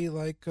basically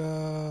like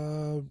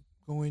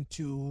going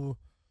to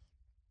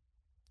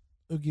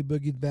Oogie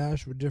Boogie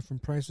Bash with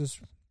different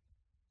prices.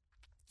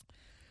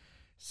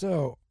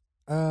 So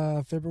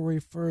February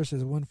 1st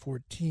is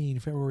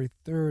 $114. February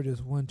 3rd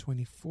is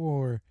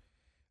 $124.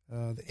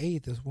 The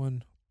 8th is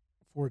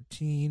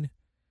 $114.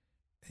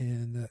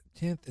 And the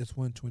 10th is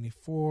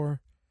 $124.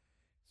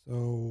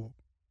 So,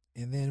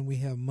 and then we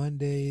have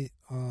Monday,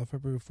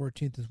 February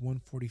 14th is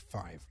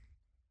 $145.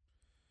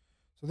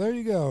 So there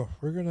you go.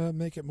 We're going to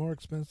make it more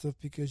expensive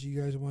because you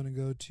guys want to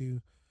go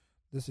to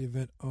this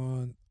event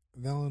on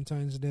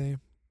Valentine's Day.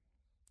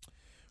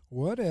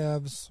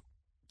 Whatevs.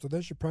 So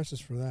there's your prices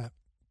for that.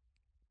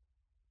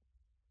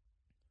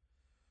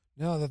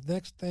 Now, the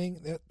next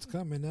thing that's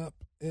coming up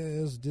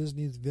is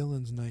Disney's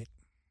Villains Night.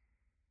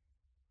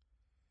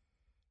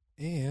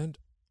 And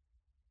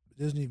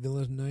Disney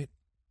Villains Night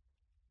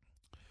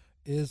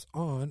is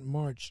on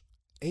March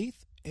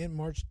 8th and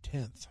March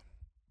 10th.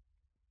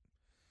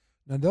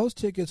 Now, those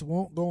tickets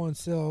won't go on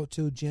sale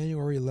till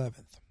January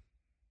 11th.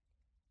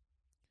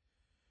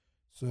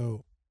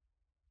 So,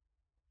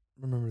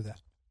 remember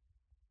that.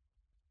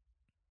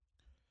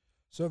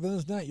 So,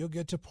 Villains Night, you'll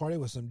get to party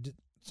with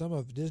some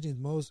of Disney's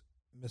most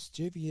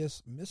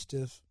mischievous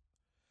mischief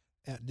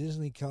at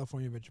Disney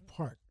California Adventure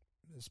Park.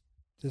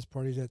 This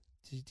party's at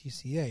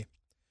TCA.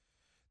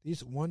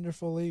 These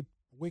wonderfully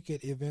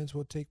wicked events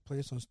will take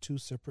place on 2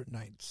 separate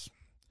nights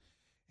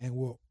and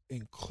will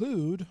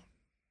include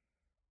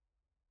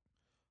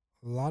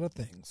a lot of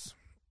things.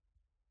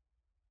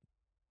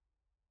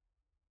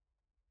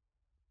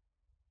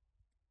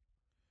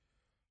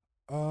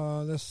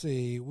 Let's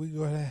see. We're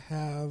going to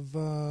have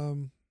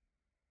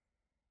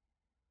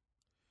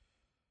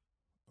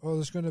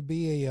there's going to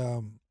be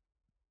a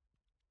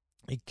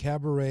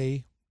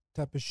cabaret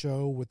type of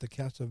show with the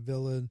cast of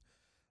villains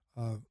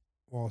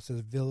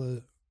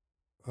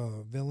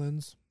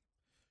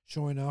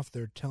showing off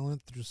their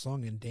talent through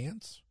song and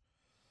dance.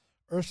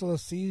 Ursula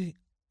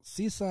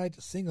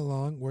Seaside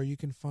Sing-Along, where you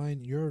can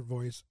find your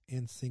voice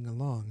and sing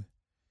along.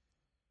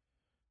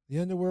 The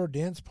Underworld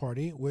Dance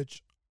Party,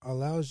 which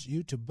allows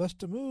you to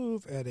bust a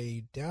move at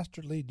a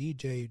dastardly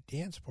DJ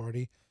dance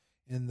party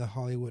in the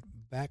Hollywood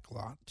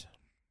backlot.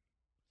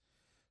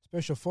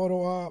 Special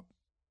photo op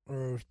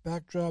or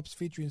backdrops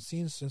featuring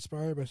scenes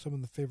inspired by some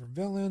of the favorite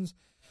villains,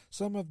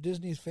 some of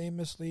Disney's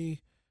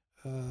famously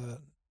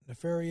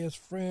nefarious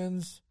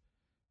friends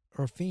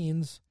or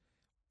fiends,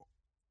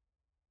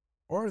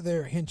 or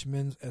their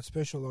henchmen at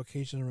special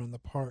locations around the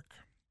park.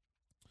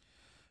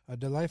 A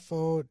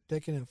delightful,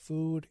 decadent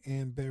food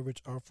and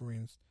beverage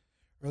offerings.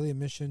 Early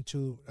admission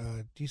to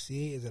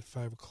DCA is at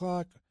 5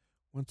 o'clock.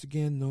 Once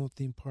again, no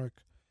theme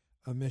park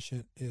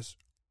admission is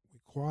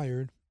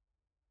required.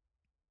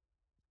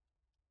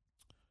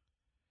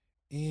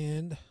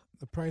 And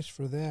the price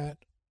for that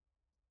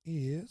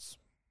is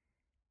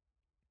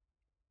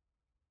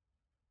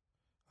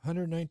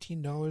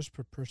 $119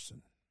 per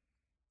person.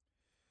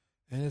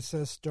 And it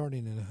says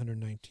starting at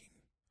 $119.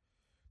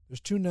 There's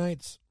 2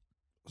 nights,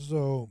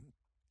 so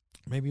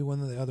maybe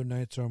one of the other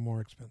nights are more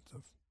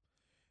expensive.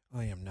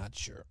 I am not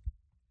sure.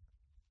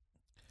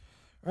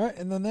 All right,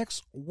 and the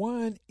next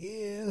one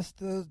is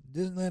the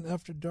Disneyland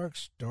After Dark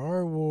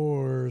Star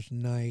Wars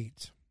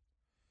night.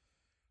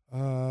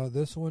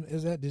 This one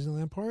is at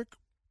Disneyland Park,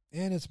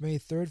 and it's May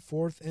 3rd,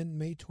 4th, and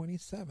May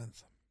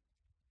 27th.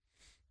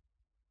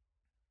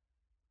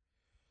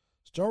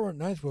 Star Wars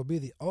Nights will be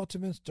the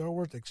ultimate Star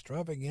Wars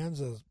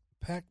extravaganza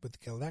packed with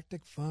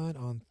galactic fun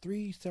on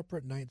 3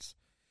 separate nights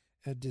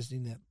at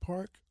Disneyland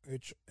Park,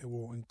 which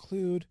will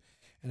include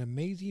an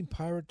amazing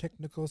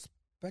pyrotechnical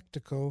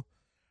spectacle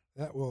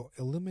that will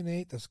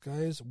illuminate the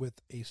skies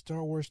with a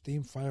Star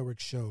Wars-themed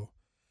fireworks show.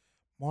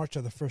 March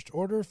of the First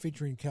Order,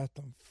 featuring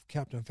Captain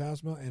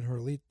Phasma and her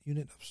elite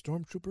unit of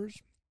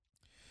stormtroopers.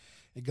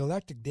 A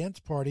galactic dance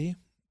party.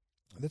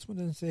 This one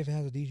doesn't say if it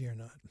has a DJ or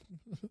not.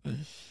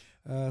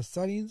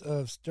 Sightings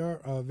of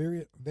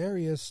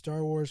various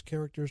Star Wars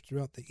characters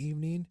throughout the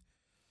evening.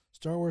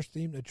 Star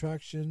Wars-themed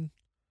attraction,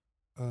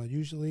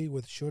 usually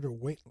with shorter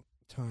wait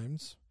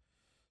times.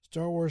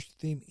 Star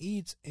Wars-themed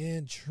eats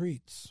and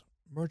treats.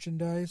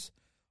 Merchandise,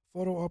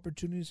 photo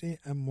opportunities,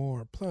 and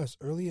more. Plus,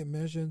 early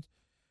admission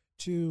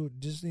to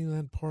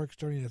Disneyland Park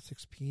starting at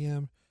 6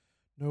 p.m.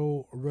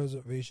 No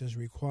reservations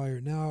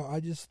required. Now, I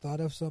just thought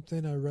of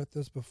something. I read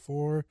this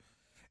before,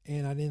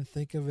 and I didn't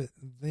think of it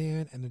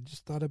then, and I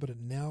just thought about it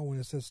now when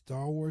it says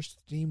Star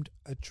Wars-themed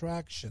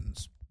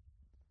attractions.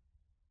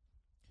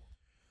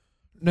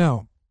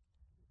 Now,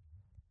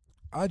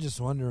 I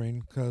just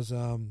wondering, because,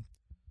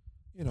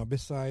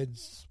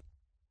 besides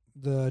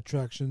the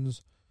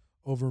attractions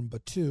over in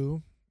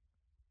Batuu,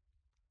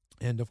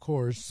 and of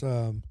course,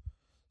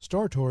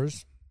 Star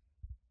Tours,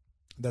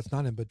 that's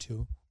not in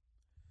Batuu.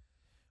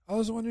 I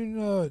was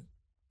wondering,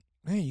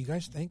 hey, you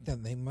guys think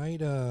that they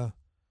might have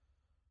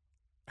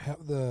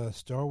the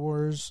Star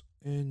Wars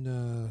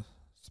in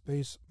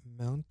Space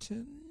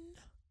Mountain?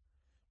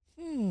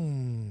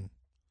 I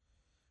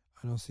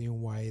don't see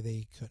why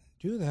they couldn't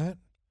do that.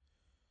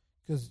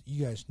 Because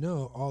you guys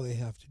know all they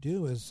have to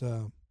do is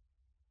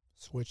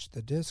switch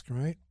the disc,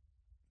 right?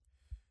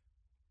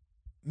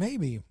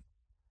 Maybe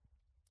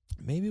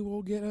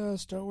we'll get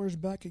Star Wars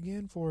back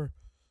again for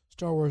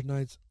Star Wars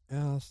Nights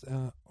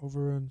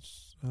over in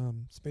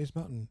Space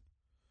Mountain.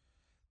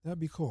 That'd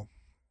be cool.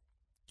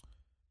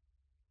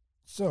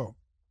 So,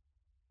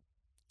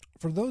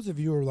 for those of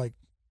you who are like,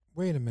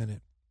 wait a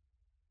minute,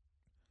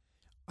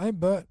 I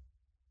bet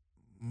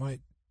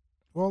might.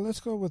 Well, let's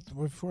go with,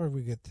 before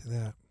we get to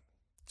that,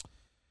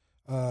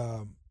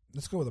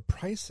 let's go with the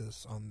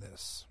prices on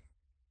this.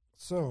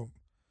 So,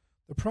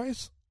 the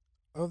price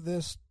of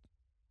this,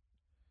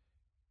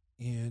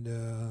 and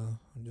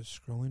I'm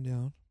just scrolling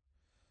down.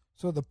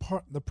 So the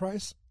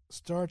price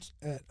starts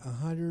at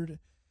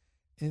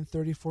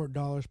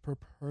 $134 per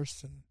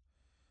person.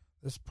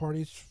 This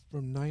party's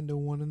from 9 to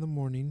 1 in the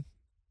morning,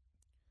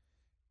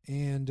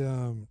 and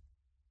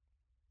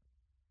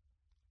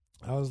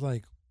I was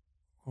like,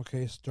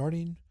 okay,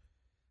 starting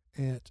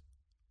at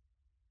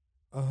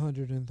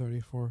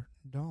 $134.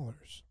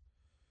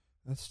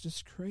 That's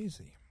just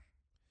crazy.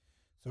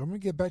 So I'm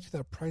going to get back to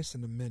that price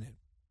in a minute.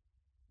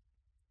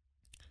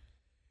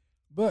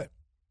 But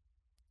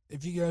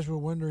if you guys were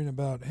wondering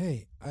about,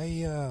 hey,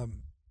 I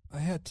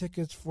had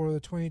tickets for the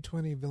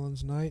 2020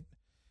 Villains Night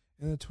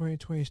and the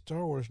 2020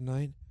 Star Wars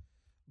Night,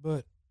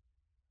 but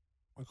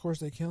of course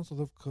they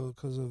canceled it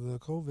because of the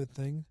COVID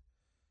thing.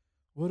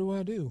 What do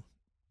I do?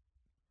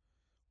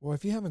 Well,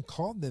 if you haven't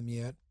called them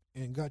yet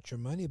and got your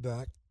money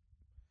back,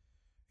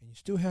 and you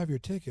still have your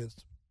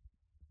tickets,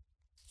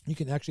 you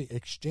can actually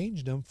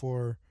exchange them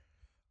for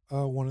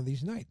one of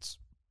these nights.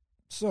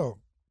 So,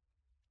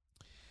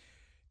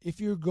 if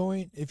you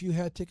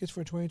had tickets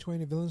for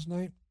 2020 Villains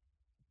Night,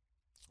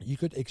 you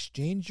could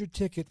exchange your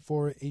ticket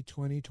for a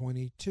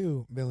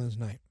 2022 Villains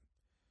Night.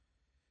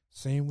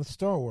 Same with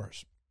Star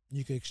Wars.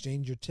 You could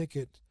exchange your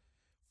ticket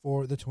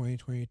for the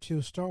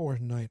 2022 Star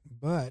Wars Night,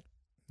 but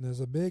there's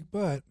a big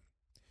but.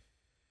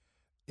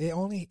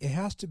 It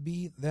has to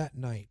be that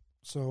night.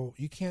 So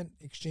you can't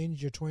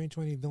exchange your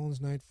 2020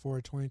 Villains Night for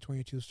a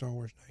 2022 Star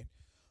Wars Night.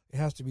 It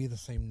has to be the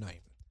same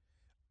night.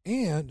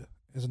 And,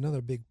 there's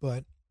another big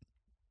but,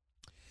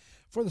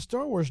 for the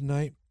Star Wars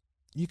Night,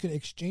 you can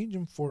exchange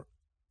them for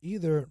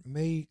either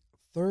May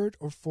 3rd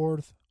or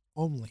 4th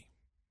only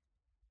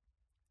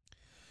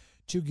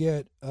to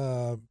get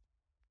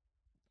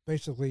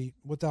basically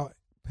without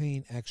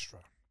paying extra.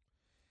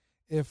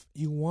 If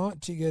you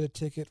want to get a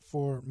ticket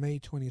for May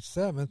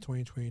 27th,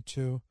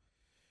 2022,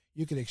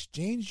 you can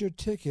exchange your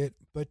ticket,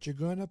 but you're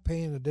going to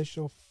pay an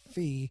additional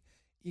fee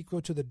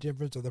equal to the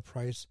difference of the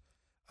price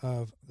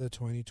of the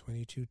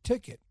 2022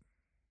 ticket.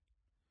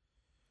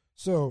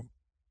 So,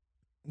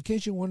 in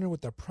case you're wondering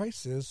what the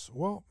price is,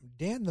 well,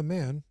 Dan the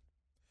Mailman,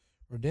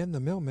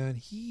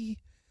 he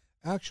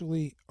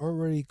actually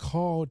already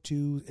called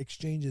to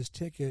exchange his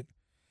ticket,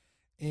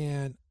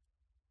 and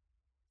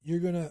you're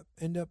going to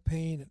end up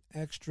paying an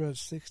extra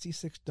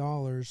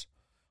 $66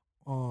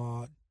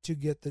 to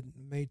get the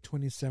May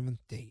 27th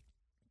date.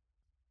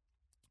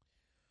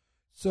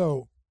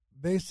 So,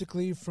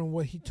 basically, from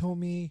what he told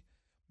me,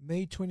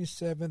 May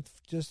 27th,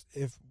 just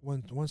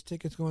once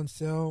tickets go on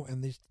sale,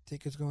 and these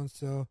tickets go on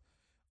sale,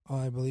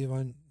 I believe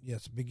again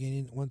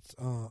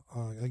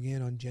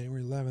on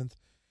January 11th.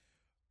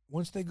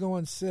 Once they go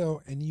on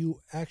sale and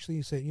you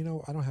actually say, I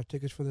don't have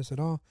tickets for this at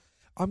all,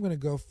 I'm going to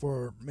go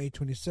for May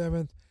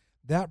 27th.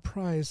 That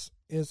price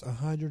is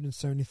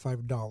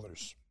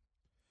 $175.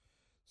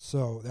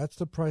 So that's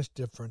the price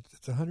difference.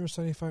 It's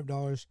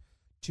 $175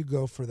 to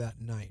go for that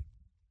night,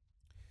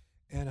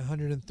 and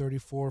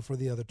 $134 for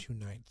the other two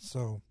nights.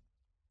 So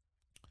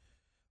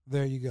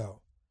there you go.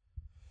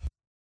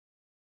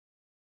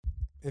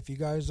 If you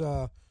guys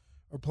are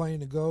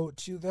planning to go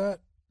to that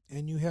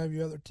and you have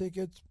your other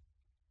tickets,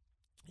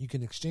 you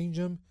can exchange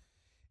them.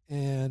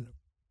 And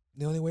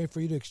the only way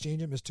for you to exchange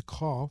them is to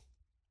call.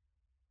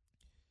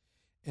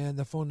 And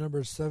the phone number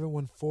is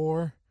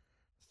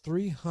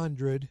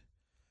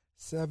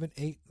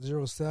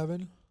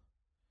 714-300-7807.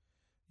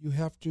 You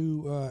have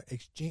to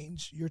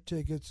exchange your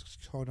tickets.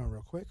 Hold on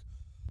real quick.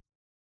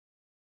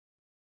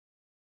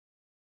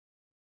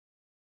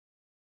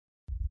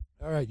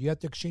 All right, you have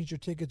to exchange your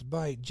tickets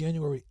by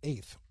January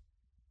 8th.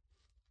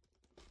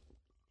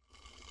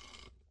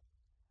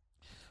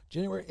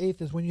 January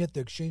 8th is when you have to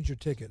exchange your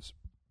tickets.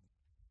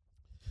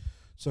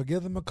 So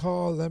give them a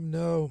call. Let them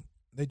know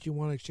that you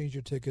want to exchange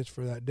your tickets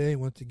for that day.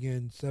 Once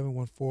again,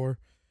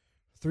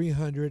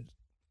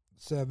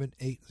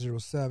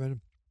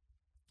 714-300-7807.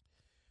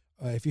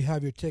 If you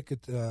have your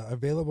ticket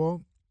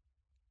available,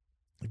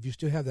 if you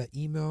still have that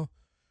email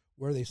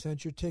where they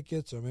sent your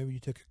tickets, or maybe you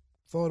took a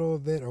photo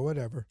of it or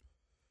whatever,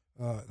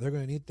 they're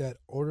going to need that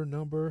order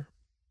number.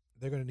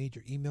 They're going to need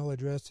your email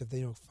address if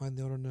they don't find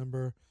the order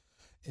number,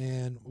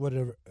 and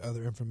whatever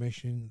other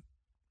information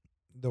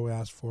they'll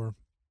ask for.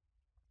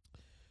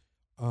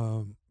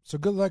 So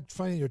good luck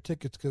finding your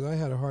tickets, because I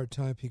had a hard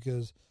time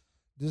because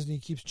Disney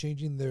keeps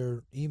changing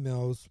their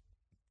emails.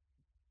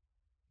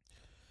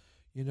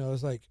 You know,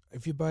 it's like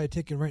if you buy a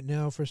ticket right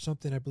now for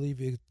something, I believe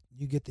you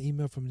get the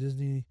email from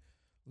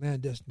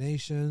Disneyland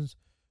Destinations.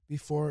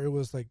 Before it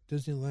was like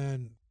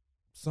Disneyland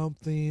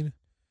something,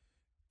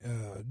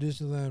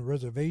 Disneyland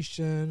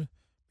reservation,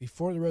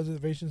 before the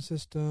reservation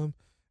system,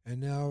 and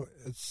now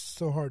it's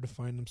so hard to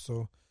find them.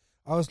 So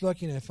I was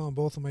lucky and I found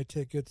both of my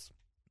tickets,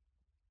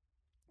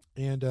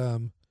 and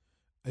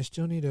I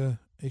still need to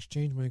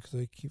exchange mine because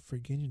I keep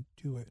forgetting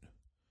to do it.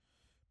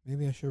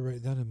 Maybe I should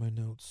write that in my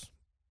notes.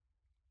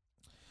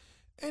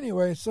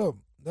 Anyway, so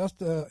that's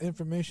the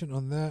information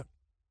on that,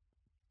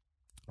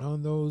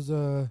 on those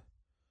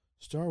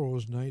Star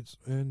Wars nights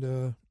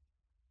and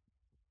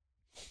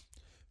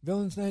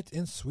Villains Nights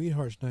and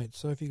Sweethearts Nights.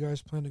 So if you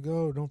guys plan to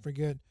go, don't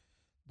forget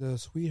the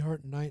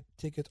Sweetheart Night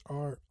tickets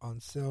are on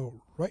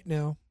sale right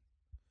now.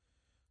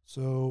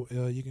 So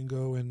you can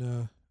go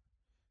and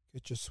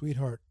get your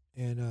sweetheart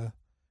and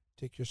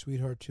take your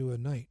sweetheart to a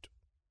night.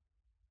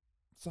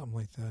 Something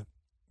like that.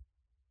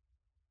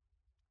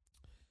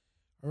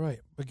 All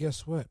right, but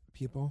guess what,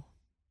 people?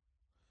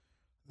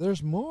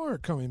 There's more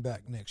coming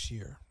back next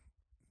year.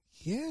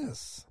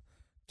 Yes.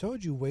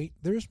 Told you, wait,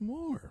 there's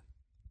more.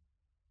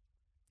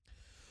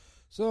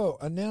 So,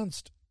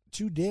 announced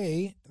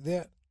today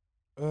that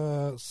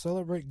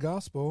Celebrate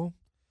Gospel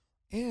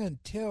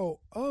and Tale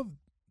of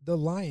the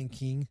Lion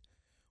King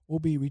will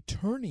be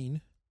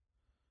returning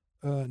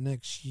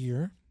next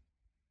year.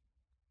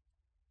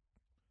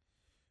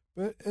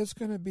 But it's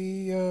going to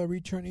be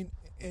returning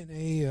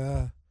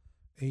in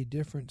a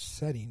different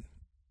setting.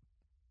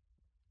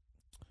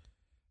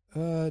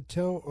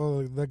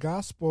 The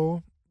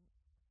Gospel,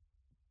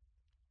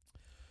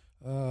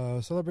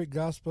 Celebrate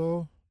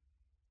Gospel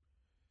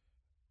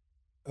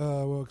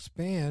will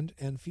expand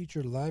and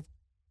feature live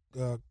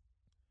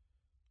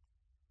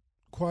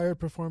choir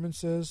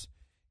performances,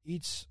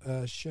 each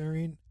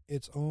sharing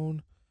its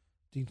own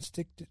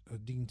distinctive. I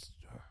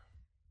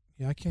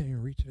can't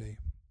even read today.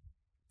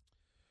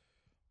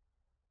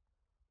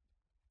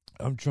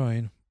 I'm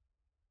trying.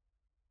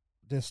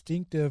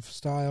 Distinctive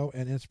style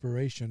and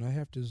inspiration. I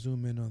have to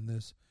zoom in on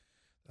this.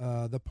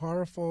 The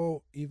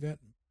powerful event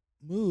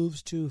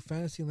moves to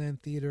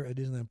Fantasyland Theater at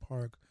Disneyland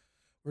Park,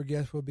 where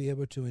guests will be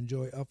able to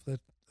enjoy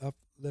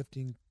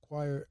uplifting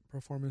choir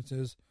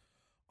performances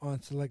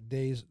on select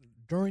days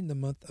during the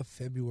month of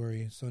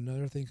February. So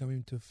another thing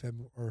coming to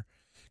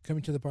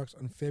the parks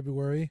on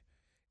February.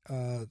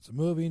 It's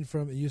moving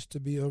from, it used to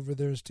be over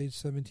there in Stage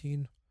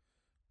 17,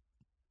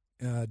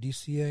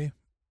 DCA.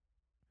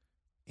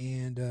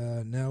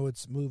 And now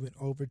it's moving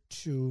over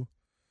to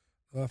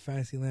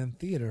Fantasyland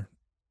Theater.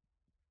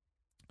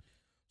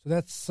 So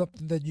that's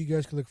something that you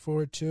guys can look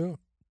forward to.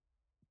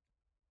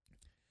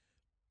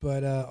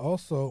 But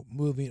also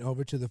moving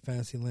over to the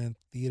Fantasyland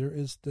Theater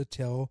is the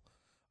Tale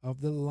of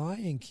the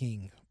Lion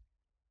King.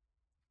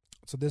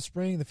 So this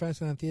spring, the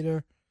Fantasyland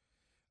Theater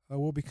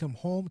will become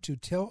home to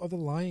Tale of the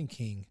Lion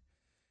King,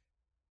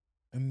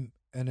 an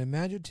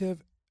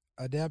imaginative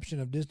adaptation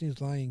of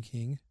Disney's Lion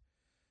King,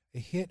 a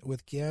hit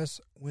with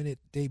guests when it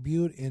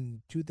debuted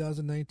in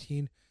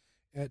 2019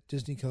 at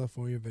Disney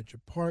California Adventure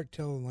Park.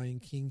 Tale of the Lion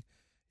King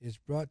is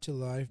brought to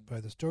life by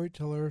the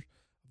storytellers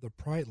of the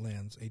Pride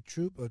Lands, a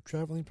troupe of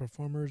traveling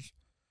performers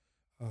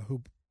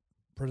who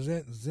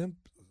present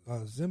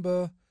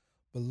Simba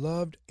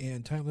beloved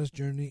and timeless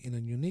journey in a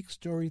unique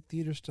story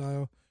theater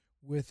style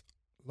with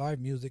live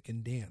music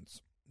and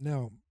dance.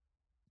 Now,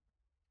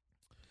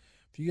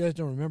 if you guys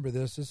don't remember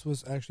this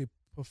was actually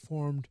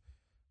performed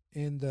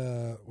in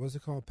the, what's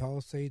it called,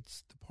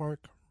 Palisades, the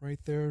park right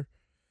there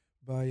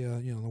by,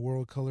 the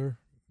World Color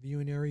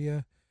viewing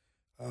area.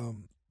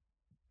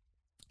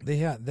 They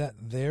had that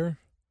there.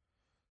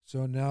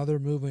 So now they're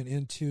moving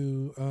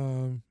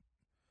into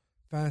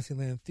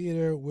Fantasyland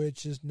Theater,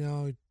 which is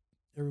now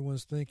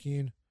everyone's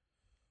thinking,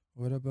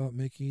 what about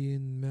Mickey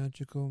and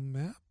Magical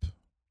Map?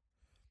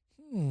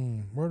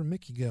 Where did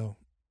Mickey go?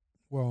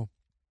 Well,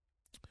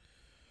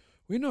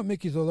 we know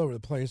Mickey's all over the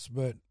place,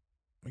 but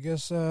I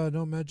guess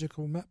no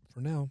Magical Map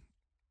for now.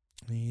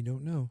 You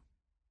don't know.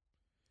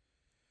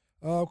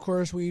 Of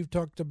course, we've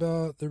talked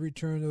about the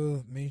return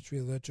of Main Street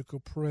Electrical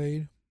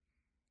Parade,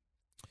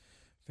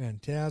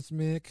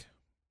 Fantasmic,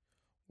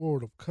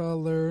 World of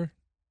Color,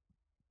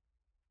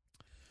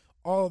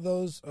 all of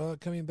those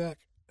coming back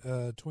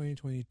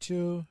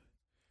 2022.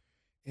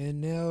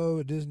 And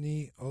now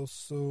Disney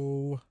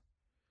also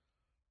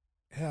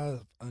has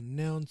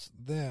announced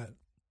that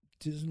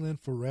Disneyland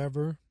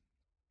Forever,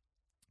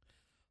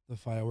 the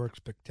Fireworks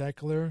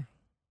Spectacular,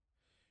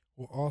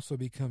 will also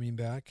be coming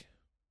back.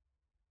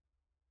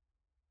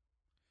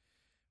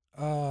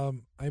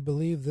 I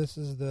believe this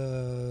is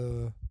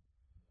the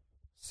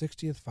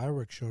 60th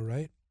fireworks show,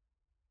 right?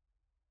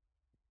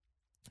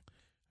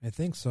 I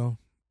think so.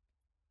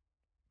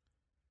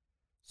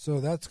 So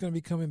that's going to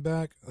be coming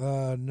back.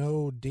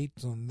 No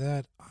dates on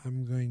that.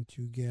 I'm going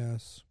to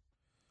guess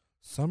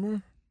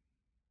summer.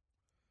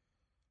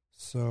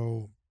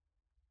 So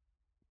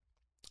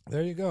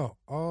there you go.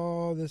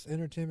 All this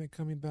entertainment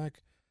coming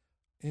back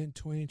in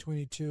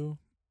 2022.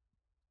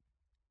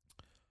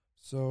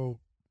 So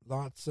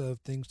lots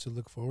of things to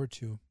look forward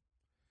to.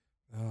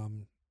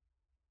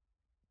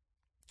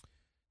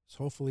 So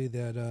hopefully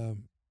that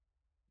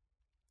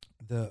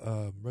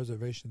the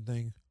reservation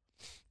thing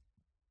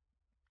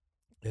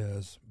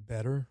is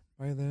better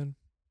by then.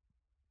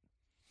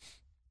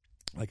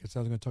 Like I said,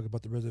 I was going to talk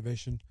about the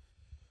reservation.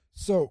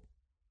 So,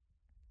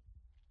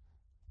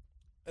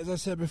 as I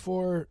said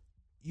before,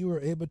 you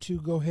were able to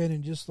go ahead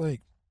and just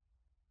like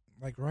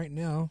right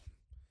now,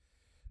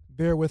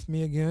 bear with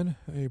me again.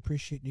 I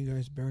appreciate you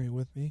guys bearing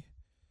with me.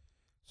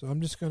 So I'm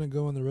just going to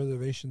go on the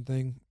reservation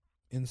thing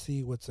and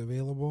see what's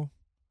available.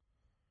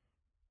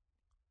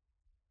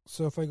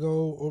 So if I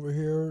go over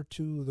here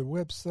to the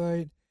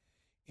website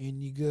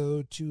and you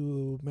go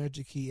to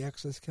Magic Key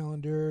Access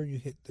Calendar, you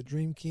hit the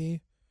Dream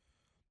Key.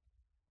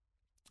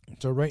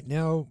 So right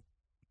now,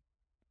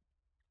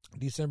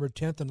 December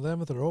 10th and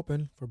 11th are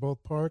open for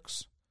both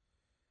parks.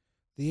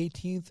 The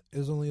 18th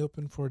is only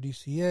open for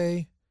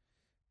DCA.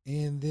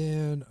 And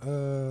then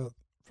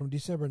from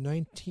December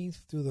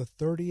 19th through the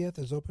 30th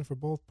is open for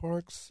both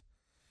parks.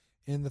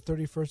 And the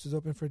 31st is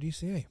open for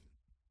DCA.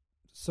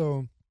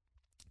 So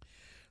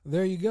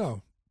there you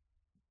go.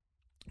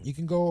 You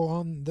can go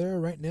on there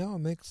right now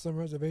and make some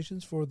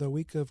reservations for the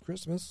week of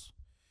Christmas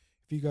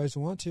if you guys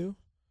want to.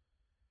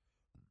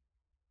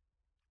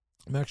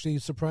 I'm actually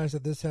surprised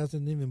that this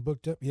hasn't even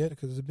booked up yet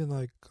because it's been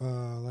like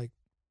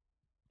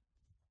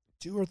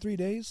 2 or 3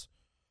 days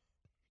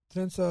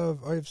since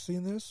I've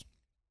seen this.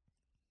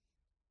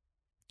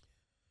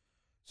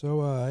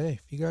 So, hey,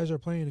 if you guys are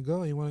planning to go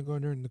and you want to go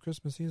during the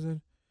Christmas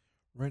season,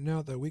 right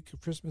now that week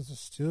of Christmas is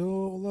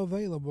still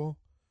available.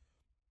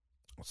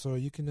 So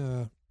you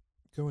can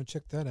go and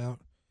check that out.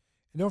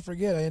 And don't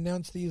forget, I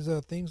announced these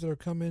things that are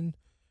coming,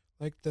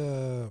 like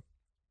the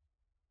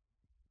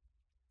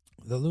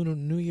Lunar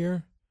New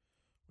Year,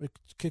 which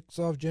kicks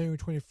off January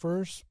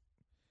 21st.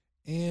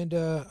 And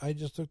I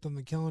just looked on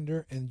the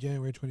calendar, and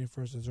January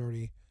 21st is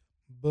already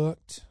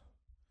booked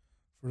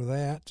for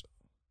that.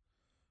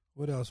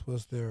 What else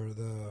was there?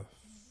 The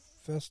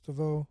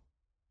Festival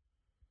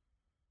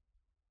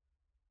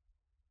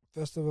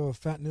of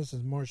Fatness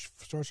is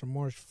starts on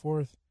March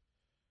 4th.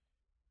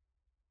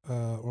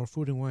 Or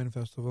Food and Wine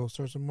Festival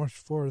starts on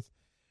March 4th.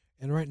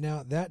 And right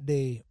now, that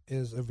day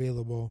is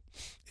available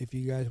if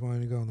you guys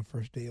want to go on the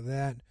first day of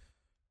that.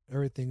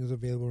 Everything is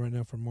available right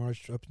now for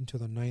March up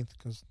until the 9th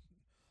because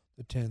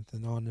the 10th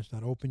and on is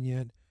not open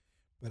yet.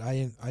 But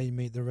I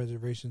made the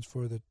reservations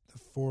for the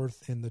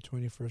 4th and the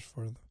 21st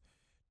for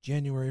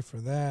January for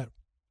that.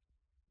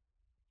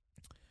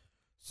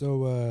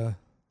 So,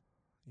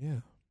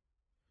 yeah.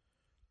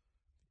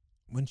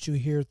 Once you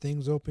hear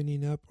things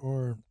opening up,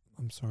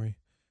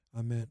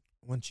 I meant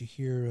once you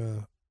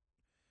hear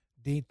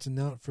dates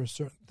announced for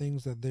certain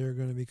things that they're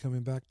going to be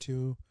coming back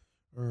to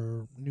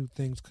or new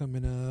things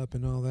coming up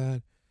and all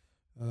that,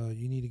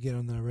 you need to get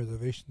on that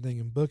reservation thing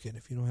and book it.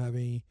 If you don't have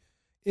any,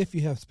 if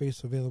you have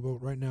space available.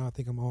 Right now, I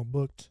think I'm all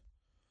booked.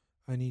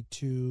 I need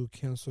to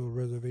cancel a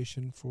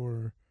reservation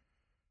for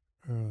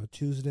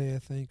Tuesday, I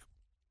think.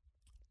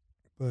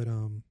 But,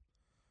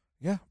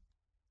 yeah.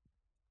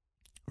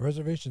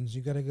 Reservations,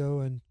 you got to go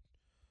and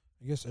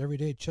I guess every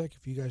day check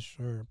if you guys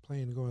are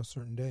planning to go on a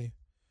certain day.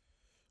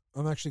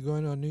 I'm actually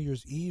going on New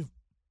Year's Eve.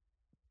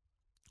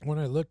 When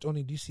I looked,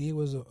 only DCA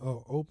was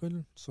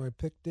open, so I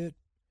picked it.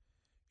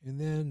 And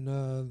then,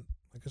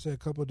 like I said, a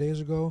couple of days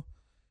ago,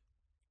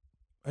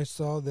 I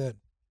saw that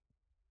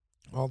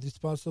all these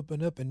spots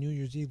opened up and New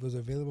Year's Eve was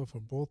available for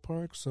both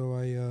parks. So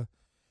I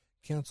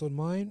canceled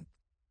mine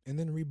and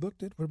then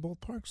rebooked it for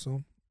both parks.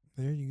 So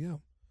there you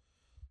go.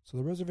 So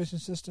the reservation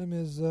system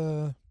is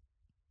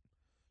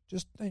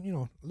just,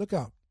 look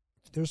out.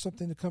 If there's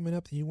something coming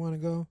up that you want to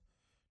go,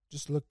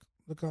 just look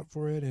out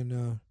for it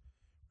and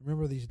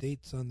remember these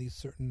dates on these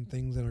certain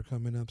things that are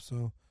coming up,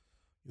 so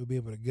you'll be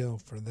able to go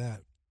for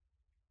that.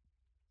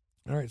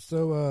 All right,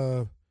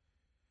 so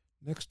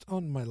next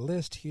on my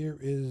list here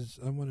is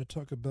I want to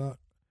talk about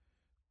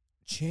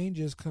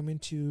changes coming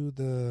to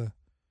the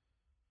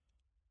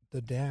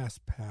DAS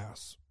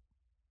Pass.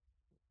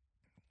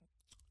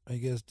 I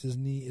guess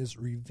Disney is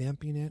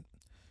revamping it,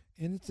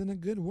 and it's in a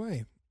good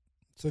way.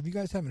 So if you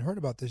guys haven't heard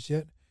about this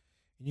yet,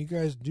 and you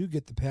guys do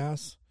get the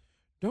pass,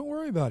 don't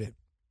worry about it.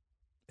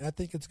 I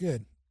think it's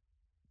good.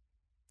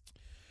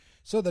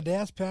 So the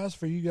DAS Pass,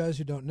 for you guys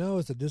who don't know,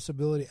 is the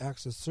Disability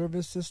Access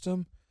Service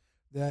System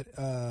that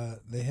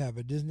they have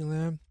at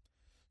Disneyland.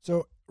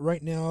 So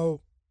right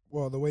now,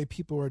 well, the way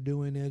people are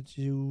doing it, if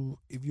you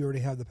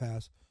already have the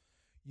pass,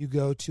 you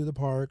go to the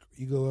park,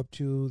 you go up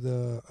to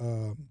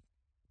the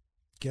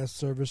guest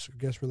service,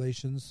 guest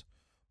relations,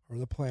 or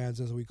the plans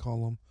as we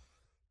call them,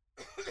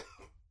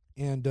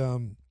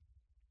 and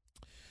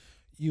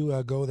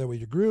you go there with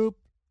your group,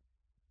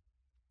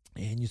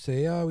 and you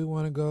say, "Oh, we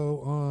want to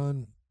go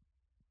on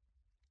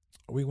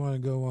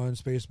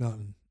Space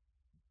Mountain."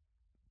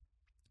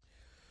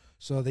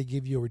 So they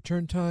give you a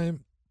return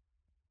time,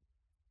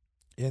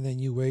 and then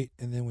you wait,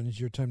 and then when it's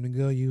your time to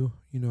go, you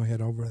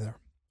head over there.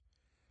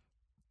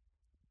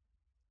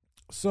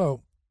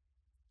 So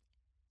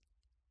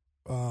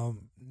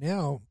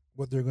now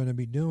what they're going to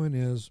be doing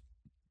is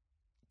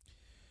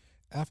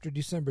after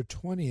December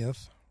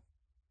 20th,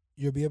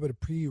 you'll be able to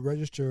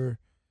pre-register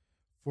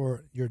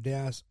for your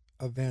DAS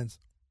events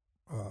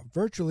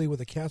virtually with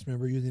a cast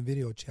member using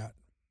video chat.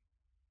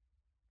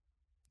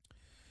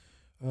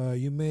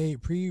 You may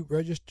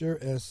pre-register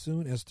as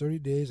soon as 30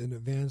 days in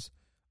advance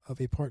of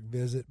a park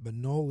visit, but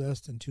no less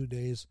than 2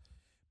 days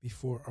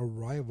before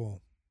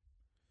arrival.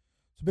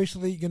 So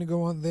basically, you're going to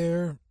go on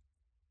there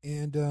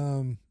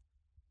and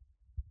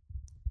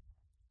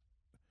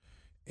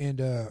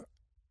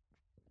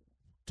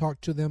talk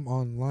to them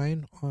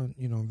online on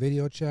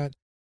video chat,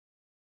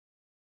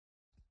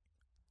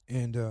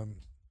 and if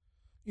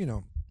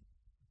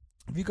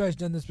you guys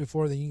done this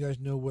before, then you guys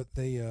know what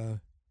they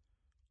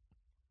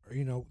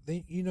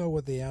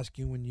what they ask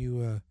you when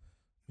you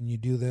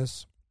do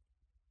this,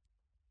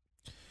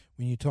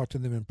 when you talk to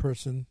them in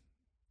person.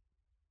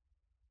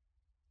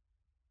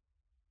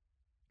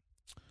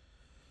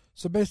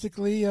 So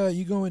basically,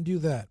 you go and do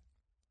that,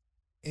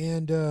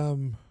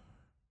 and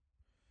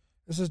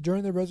this is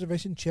during the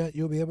reservation chat.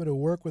 You'll be able to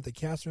work with a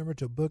cast member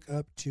to book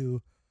up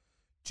to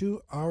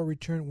 2-hour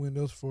return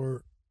windows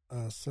for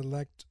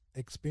select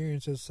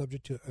experiences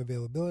subject to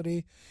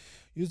availability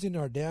using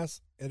our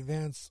DAS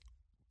Advance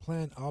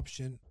plan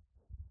option,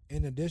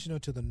 in addition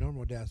to the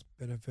normal DAS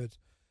benefits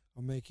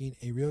of making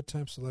a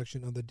real-time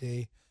selection of the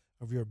day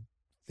of your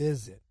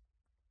visit.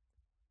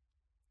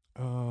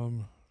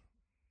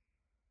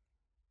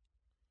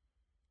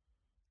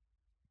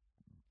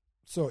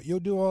 So you'll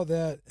do all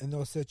that, and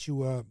they'll set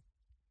you up.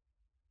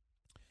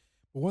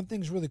 But one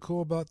thing's really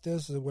cool about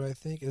this is what I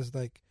think is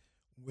like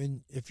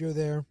if you're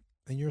there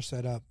and you're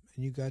set up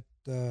and you got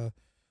the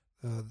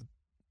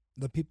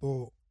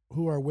people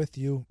who are with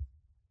you,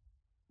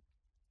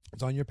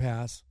 it's on your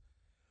pass,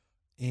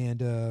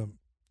 and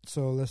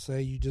so let's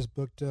say you just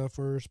booked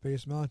for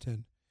Space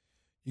Mountain.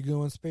 You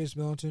go on Space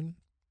Mountain,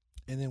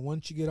 and then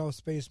once you get off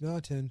Space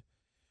Mountain,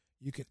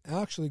 you can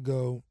actually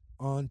go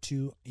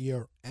onto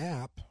your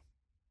app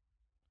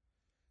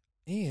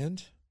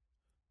and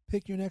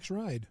pick your next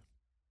ride.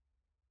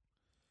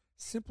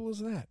 Simple as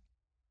that.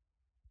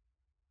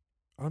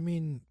 I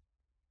mean,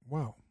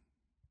 wow.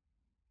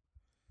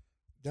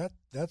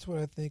 That's what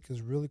I think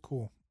is really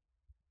cool.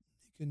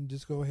 You can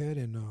just go ahead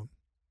and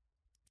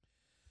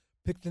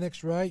pick the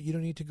next ride. You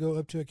don't need to go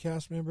up to a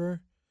cast member,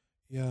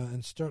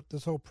 and start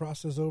this whole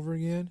process over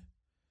again.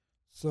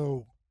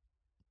 So,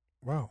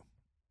 wow,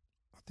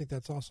 I think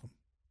that's awesome.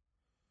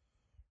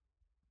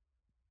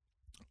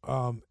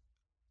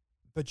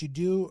 But you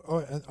do.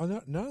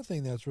 Another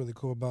thing that's really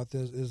cool about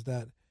this is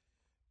that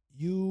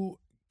you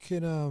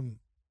can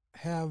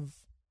have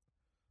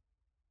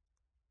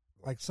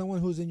like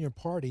someone who's in your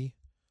party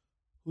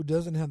who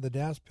doesn't have the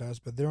DAS pass,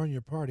 but they're on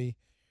your party.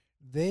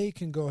 They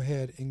can go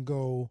ahead and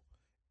go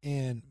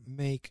and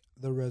make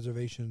the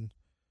reservation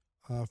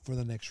for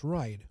the next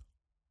ride.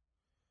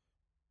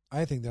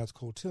 I think that's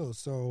cool too.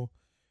 So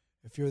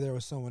if you're there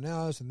with someone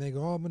else and they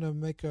go, "Oh, I'm going to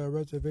make a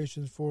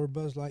reservation for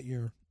Buzz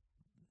Lightyear,"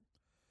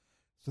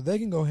 so they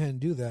can go ahead and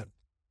do that.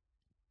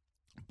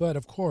 But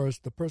of course,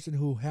 the person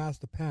who has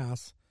the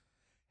pass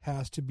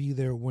has to be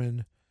there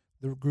when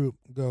the group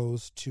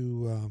goes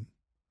to,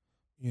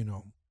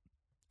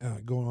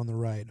 go on the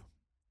ride.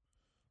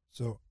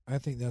 So I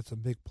think that's a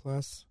big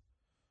plus.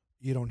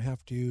 You don't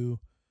have to,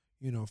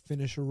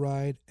 finish a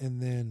ride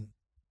and then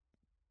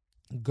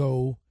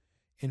go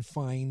and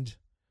find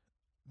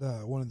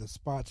one of the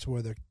spots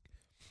where the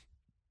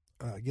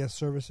guest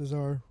services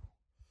are.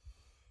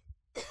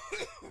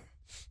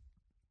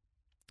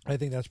 I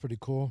think that's pretty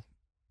cool.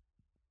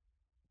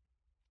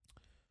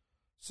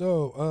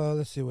 So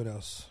let's see what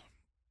else.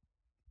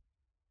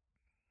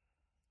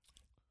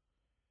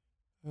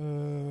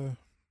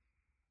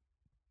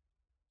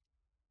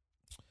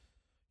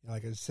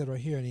 Like I said right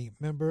here, any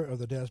member of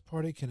the DAS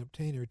party can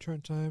obtain a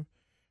return time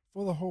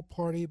for the whole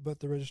party,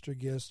 but the registered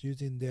guests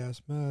using DAS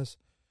must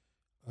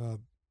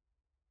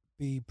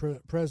be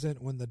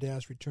present when the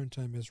DAS return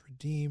time is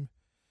redeemed.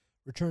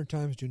 Return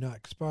times do not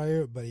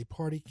expire, but a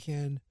party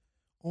can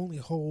only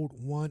hold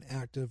one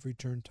active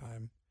return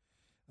time.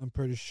 I'm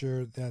pretty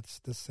sure that's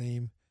the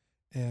same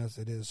as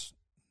it is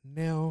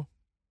now.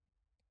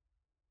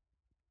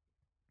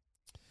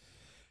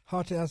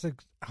 How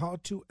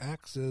to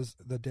access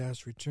the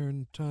DAS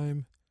return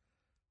time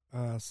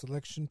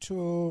selection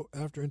tool.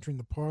 After entering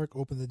the park,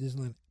 open the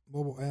Disneyland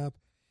mobile app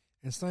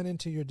and sign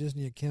into your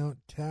Disney account.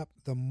 Tap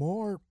the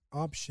More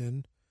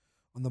option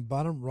on the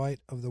bottom right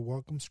of the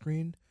welcome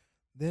screen.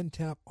 Then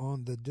tap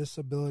on the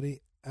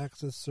Disability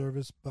Access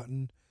Service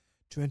button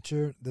to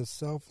enter the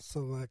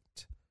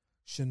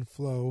self-selection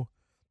flow.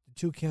 The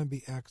two can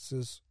be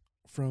accessed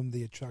from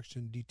the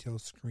attraction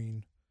details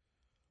screen.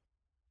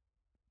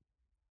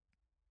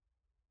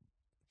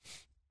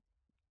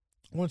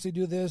 Once they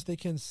do this, they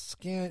can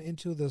scan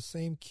into the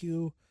same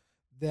queue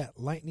that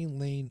Lightning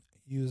Lane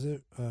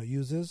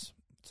uses.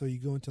 So you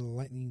go into the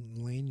Lightning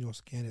Lane, you'll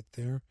scan it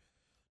there,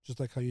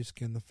 just like how you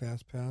scan the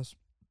Fast Pass.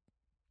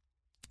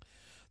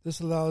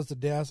 This allows the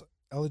DAS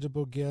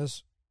eligible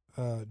guests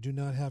do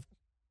not have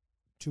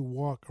to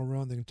walk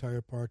around the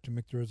entire park to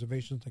make the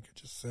reservations, like I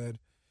just said.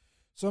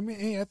 So I mean,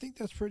 hey, I think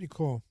that's pretty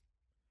cool.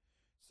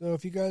 So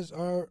if you guys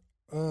are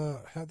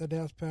have the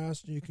DAS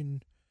Pass, you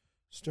can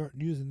start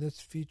using this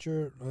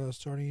feature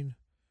starting,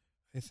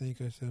 I think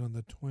I said on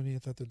the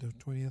 20th, after the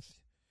 20th.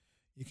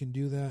 You can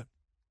do that,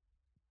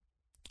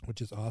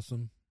 which is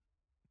awesome.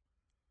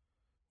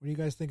 What do you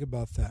guys think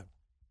about that?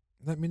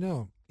 Let me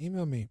know.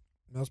 Email me,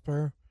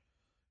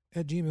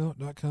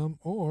 mousepire@gmail.com,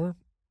 or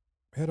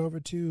head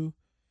over to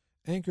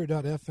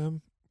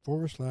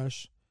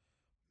anchor.fm/Mousepire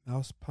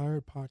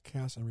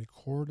Podcast and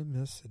record a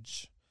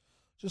message.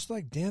 Just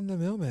like Dan the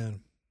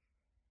Mailman.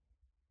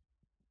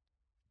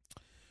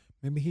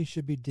 Maybe he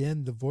should be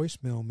Dan the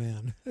voicemail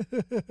man.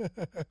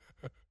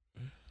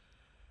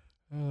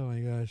 Oh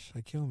my gosh,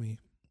 kill me.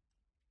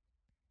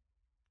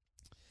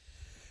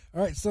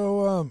 All right,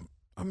 so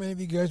how many of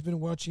you guys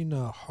been watching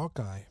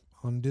Hawkeye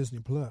on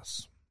Disney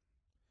Plus?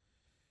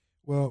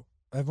 Well,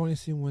 I've only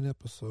seen one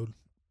episode.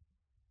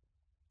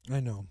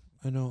 I know,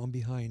 I'm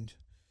behind.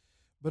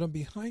 But I'm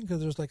behind because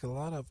there's like a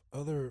lot of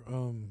other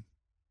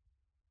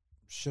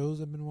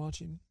shows I've been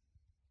watching.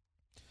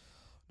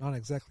 Not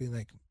exactly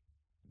like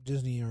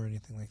Disney or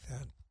anything like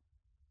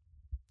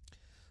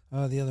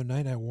that. The other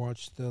night I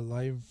watched the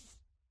live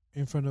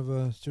in front of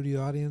a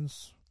studio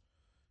audience,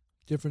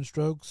 Different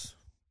Strokes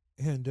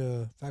and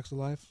Facts of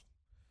Life.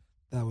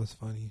 That was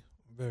funny.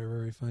 Very,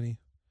 very funny.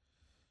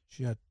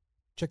 Should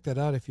check that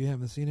out if you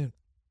haven't seen it.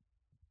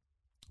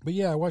 But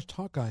yeah, I watched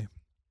Hawkeye.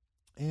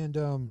 And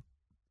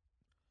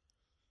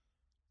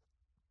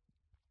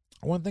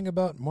one thing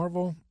about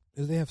Marvel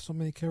is they have so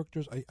many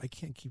characters, I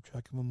can't keep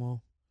track of them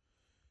all.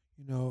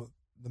 You know,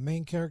 the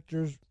main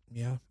characters,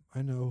 yeah,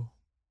 I know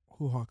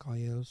who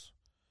Hawkeye is.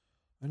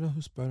 I know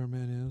who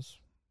Spider-Man is.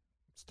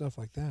 Stuff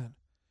like that.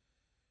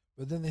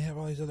 But then they have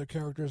all these other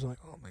characters. I'm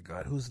like, oh my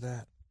God, who's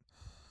that?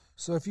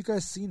 So if you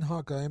guys seen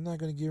Hawkeye, I'm not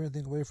going to give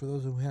anything away for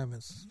those who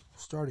haven't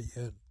started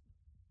yet.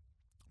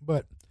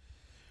 But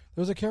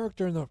there's a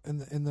character in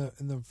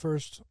the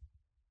first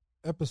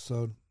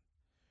episode,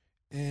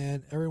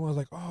 and everyone's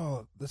like,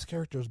 oh, this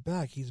character's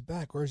back. He's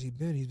back. Where's he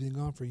been? He's been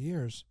gone for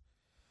years.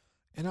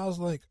 And I was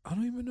like, I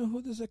don't even know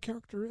who this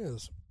character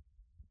is.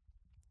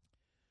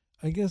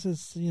 I guess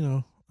it's,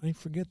 I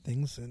forget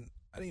things, and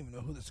I didn't even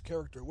know who this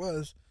character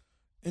was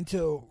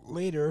until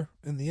later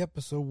in the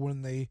episode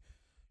when they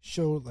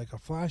showed like a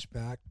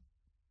flashback.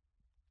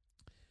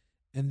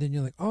 And then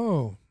you're like,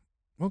 oh,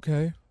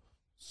 okay.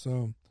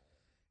 So,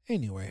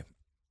 anyway.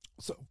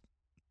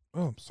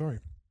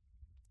 Sorry.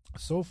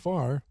 So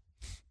far,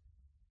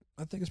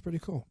 I think it's pretty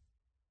cool.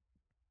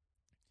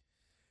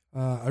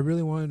 I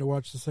really wanted to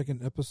watch the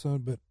second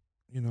episode, but,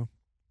 I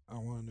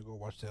wanted to go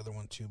watch the other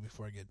one too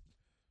before I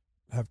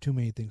have too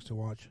many things to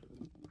watch.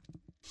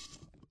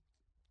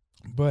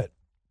 But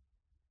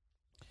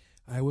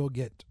I will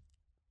get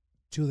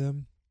to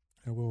them.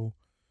 I will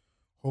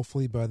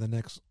hopefully by the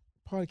next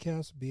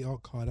podcast be all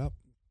caught up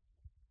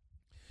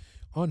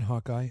on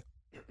Hawkeye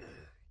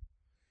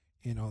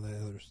and all the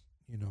others,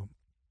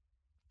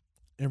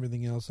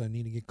 everything else I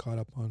need to get caught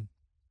up on.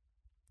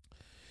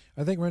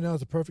 I think right now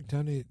is the perfect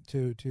time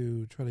to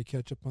try to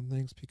catch up on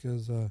things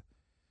because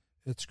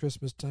it's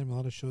Christmas time. A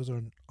lot of shows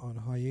are on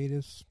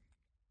hiatus.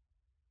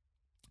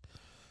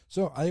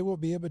 So I will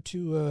be able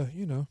to,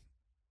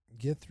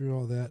 get through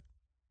all that.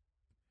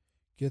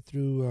 Get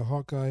through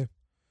Hawkeye.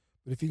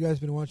 But if you guys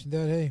have been watching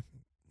that, hey,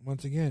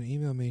 once again,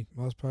 email me,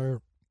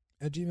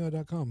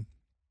 mousepire@gmail.com.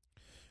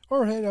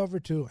 Or head over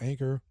to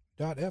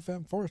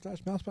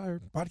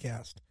anchor.fm/Mousepire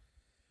podcast.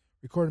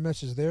 Record a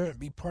message there and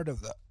be part of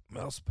the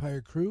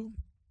Mousepire crew,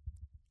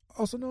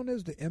 also known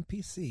as the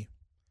MPC.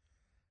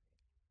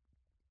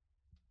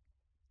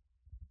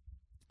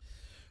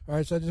 All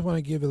right, so I just want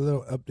to give a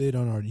little update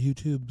on our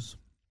YouTubes.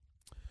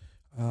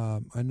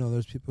 I know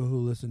there's people who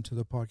listen to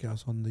the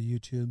podcast on the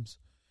YouTubes,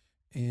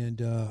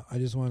 and I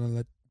just want to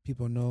let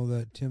people know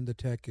that Tim the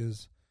Tech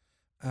is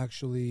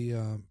actually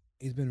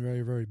he's been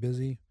very, very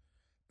busy.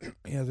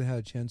 He hasn't had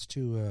a chance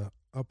to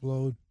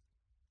upload.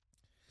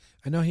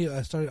 I know he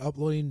started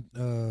uploading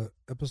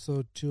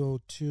episode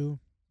 202,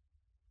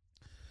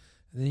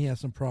 and then he had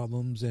some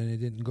problems and it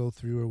didn't go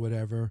through or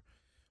whatever.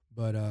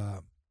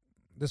 But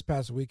this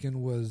past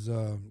weekend was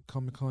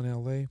Comic-Con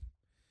LA,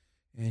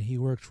 and he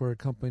works for a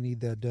company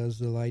that does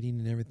the lighting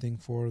and everything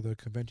for the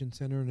convention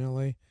center in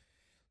LA.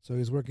 So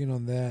he's working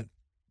on that.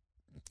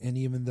 And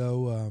even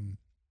though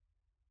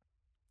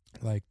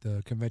like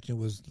the convention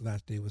was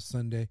last day was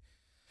Sunday,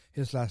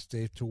 his last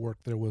day to work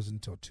there was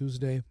until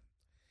Tuesday.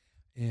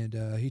 And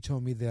he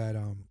told me that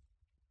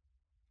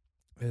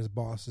his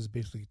boss has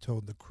basically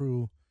told the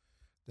crew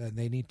that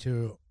they need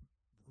to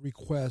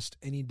request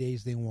any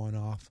days they want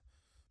off,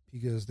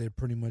 because they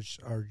pretty much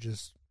are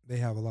just, they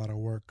have a lot of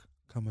work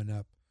coming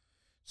up.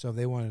 So if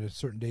they wanted a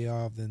certain day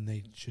off, then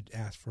they should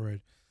ask for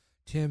it.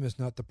 Tim is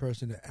not the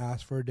person to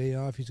ask for a day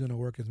off. He's going to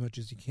work as much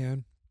as he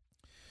can.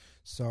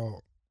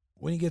 So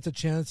when he gets a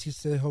chance, he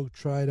said he'll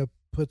try to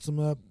put some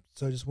up.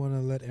 So I just want to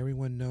let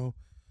everyone know,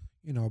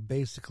 you know,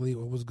 basically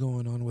what was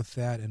going on with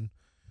that and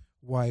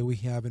why we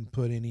haven't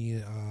put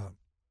any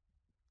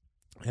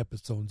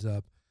episodes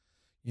up.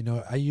 You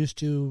know, I used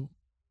to,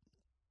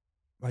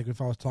 like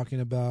if I was talking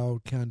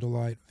about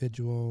Candlelight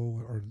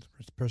Vigil or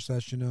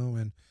Processional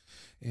and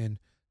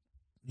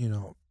you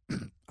know,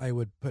 I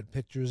would put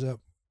pictures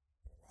up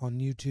on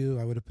YouTube.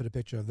 I would have put a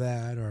picture of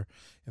that, or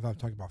if I'm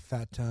talking about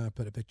Fat Time, I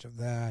put a picture of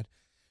that.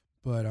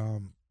 But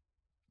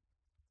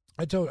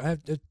I told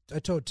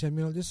Tim,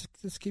 you know, just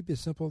keep it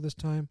simple this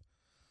time.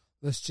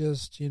 Let's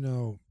just, you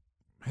know,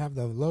 have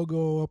the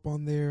logo up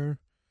on there,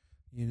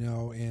 you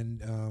know,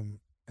 and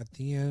at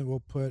the end we'll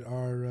put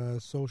our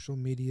social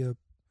media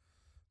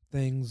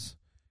things,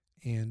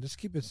 and just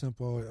keep it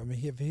simple. I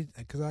mean,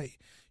 because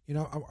you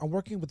know, I'm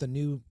working with a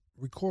new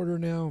recorder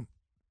now,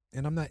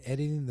 and I'm not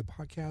editing the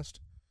podcast,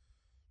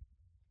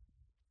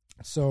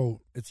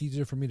 so it's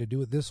easier for me to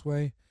do it this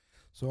way.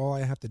 So all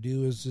I have to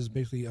do is just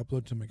basically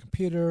upload to my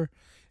computer,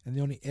 and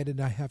the only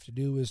edit I have to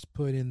do is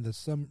put in the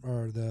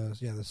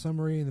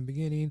summary in the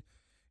beginning,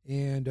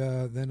 and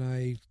then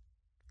I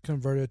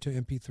convert it to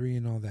MP3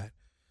 and all that.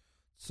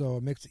 So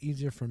it makes it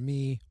easier for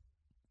me.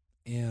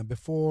 And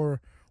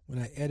before, when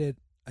I edit,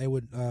 I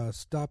would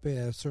stop it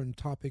at a certain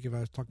topic if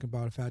I was talking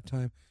about a Fat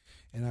Time,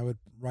 and I would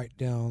write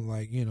down,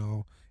 like, you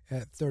know,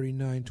 at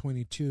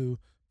 39:22,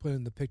 put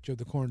in the picture of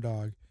the corn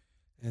dog,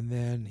 and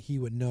then he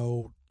would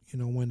know, you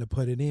know, when to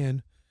put it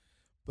in.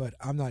 But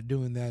I'm not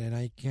doing that, and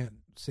I can't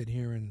sit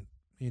here and,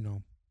 you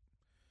know,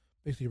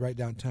 basically write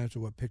down times for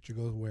what picture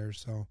goes where.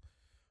 So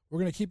we're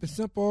going to keep it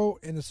simple,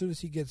 and as soon as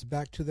he gets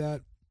back to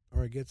that,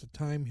 or gets a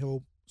time,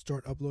 he'll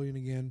start uploading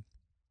again.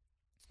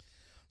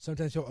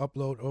 Sometimes he'll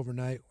upload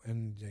overnight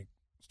and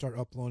start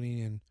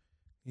uploading, and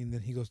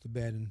then he goes to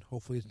bed, and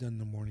hopefully it's done in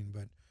the morning.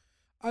 But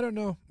I don't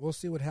know. We'll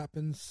see what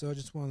happens. So I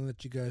just want to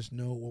let you guys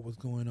know what was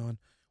going on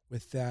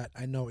with that.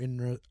 I know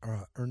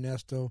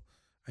Ernesto,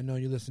 I know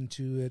you listen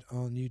to it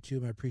on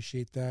YouTube. I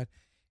appreciate that.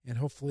 And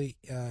hopefully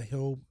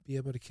he'll be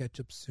able to catch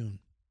up soon.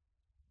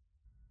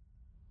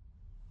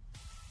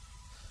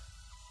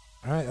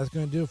 All right, that's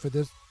going to do it for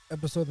this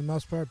episode of the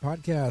Mouse Power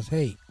Podcast.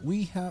 Hey,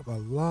 we have a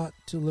lot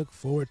to look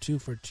forward to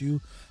for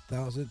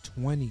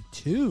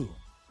 2022.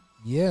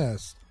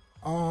 Yes,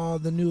 all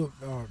the new,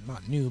 or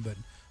not new, but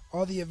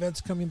all the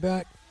events coming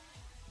back.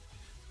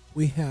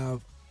 We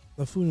have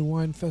the Food and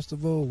Wine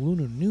Festival,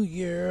 Lunar New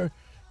Year,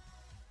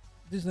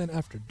 Disneyland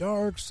After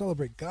Dark,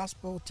 Celebrate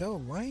Gospel, Tell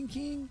Lion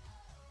King.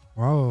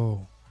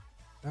 Whoa,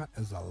 that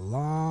is a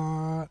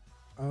lot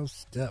of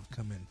stuff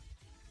coming.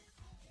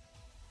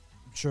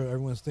 I'm sure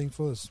everyone's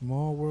thankful that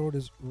Small World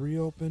is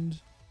reopened.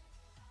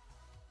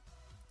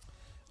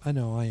 I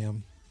know I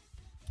am.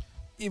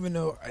 Even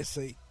though I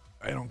say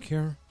I don't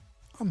care,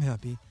 I'm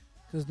happy.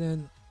 Because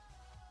then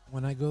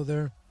when I go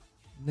there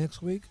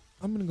next week,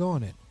 I'm going to go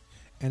on it.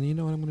 And you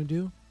know what I'm going to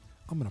do?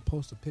 I'm going to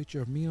post a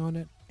picture of me on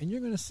it, and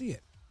you're going to see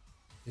it.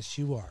 Yes,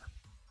 you are.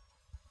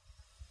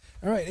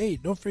 All right, hey,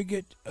 don't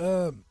forget,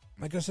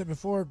 like I said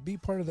before, be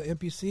part of the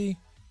NPC.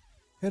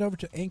 Head over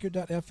to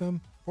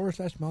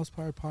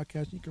anchor.fm/Mousepower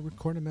Podcast. You can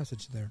record a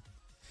message there.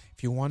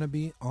 If you want to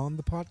be on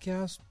the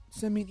podcast,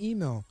 send me an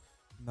email,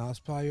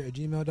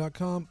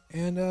 mousepower@gmail.com,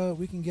 and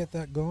we can get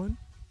that going.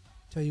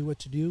 Tell you what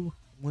to do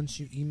once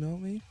you email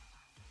me.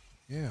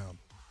 Yeah.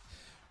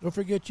 Don't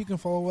forget, you can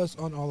follow us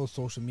on all the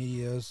social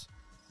medias,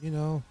 you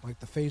know, like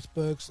the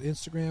Facebooks,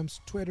 Instagrams,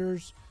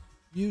 Twitters,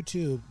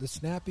 YouTube, the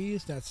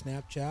Snappies, that's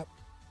Snapchat,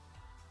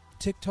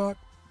 TikTok.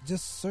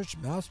 Just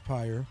search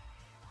Mousepire.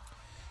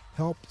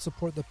 Help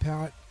support the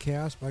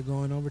podcast by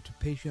going over to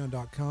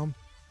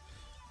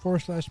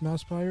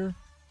patreon.com/Mousepire.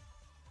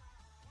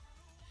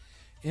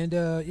 And,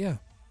 yeah,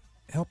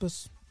 help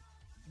us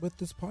with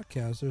this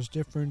podcast. There's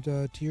different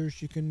tiers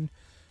you can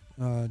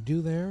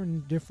do there,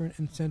 and different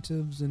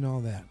incentives and all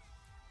that.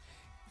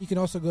 You can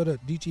also go to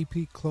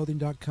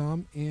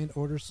dgpclothing.com and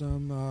order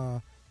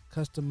some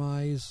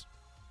customize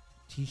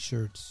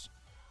t-shirts,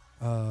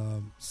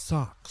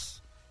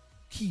 socks,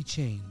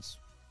 keychains,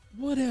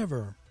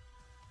 whatever.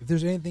 If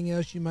there's anything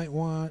else you might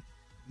want,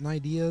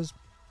 ideas,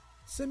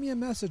 send me a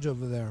message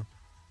over there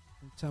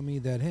and tell me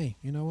that, hey,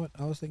 you know what,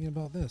 I was thinking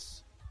about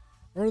this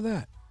or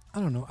that. I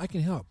don't know, I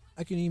can help.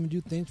 I can even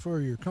do things for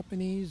your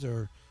companies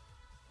or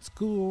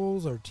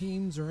schools or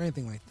teams or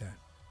anything like that.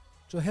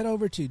 So head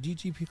over to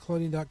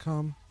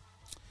ggpclothing.com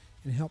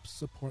and help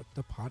support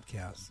the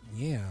podcast.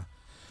 Yeah.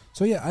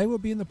 So yeah, I will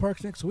be in the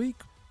parks next week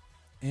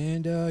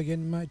and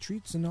getting my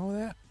treats and all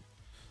that.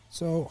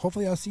 So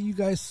hopefully I'll see you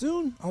guys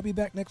soon. I'll be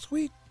back next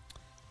week.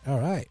 All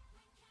right.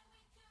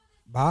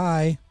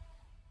 Bye.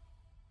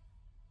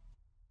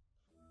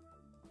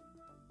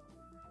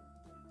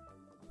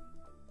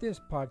 This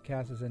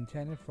podcast is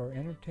intended for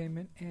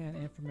entertainment and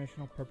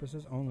informational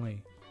purposes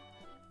only.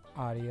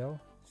 Audio,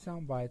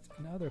 sound bites,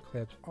 and other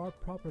clips are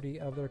property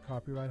of their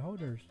copyright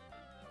holders.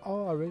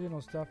 All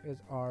original stuff is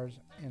ours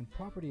and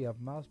property of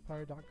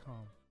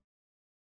mousepire.com.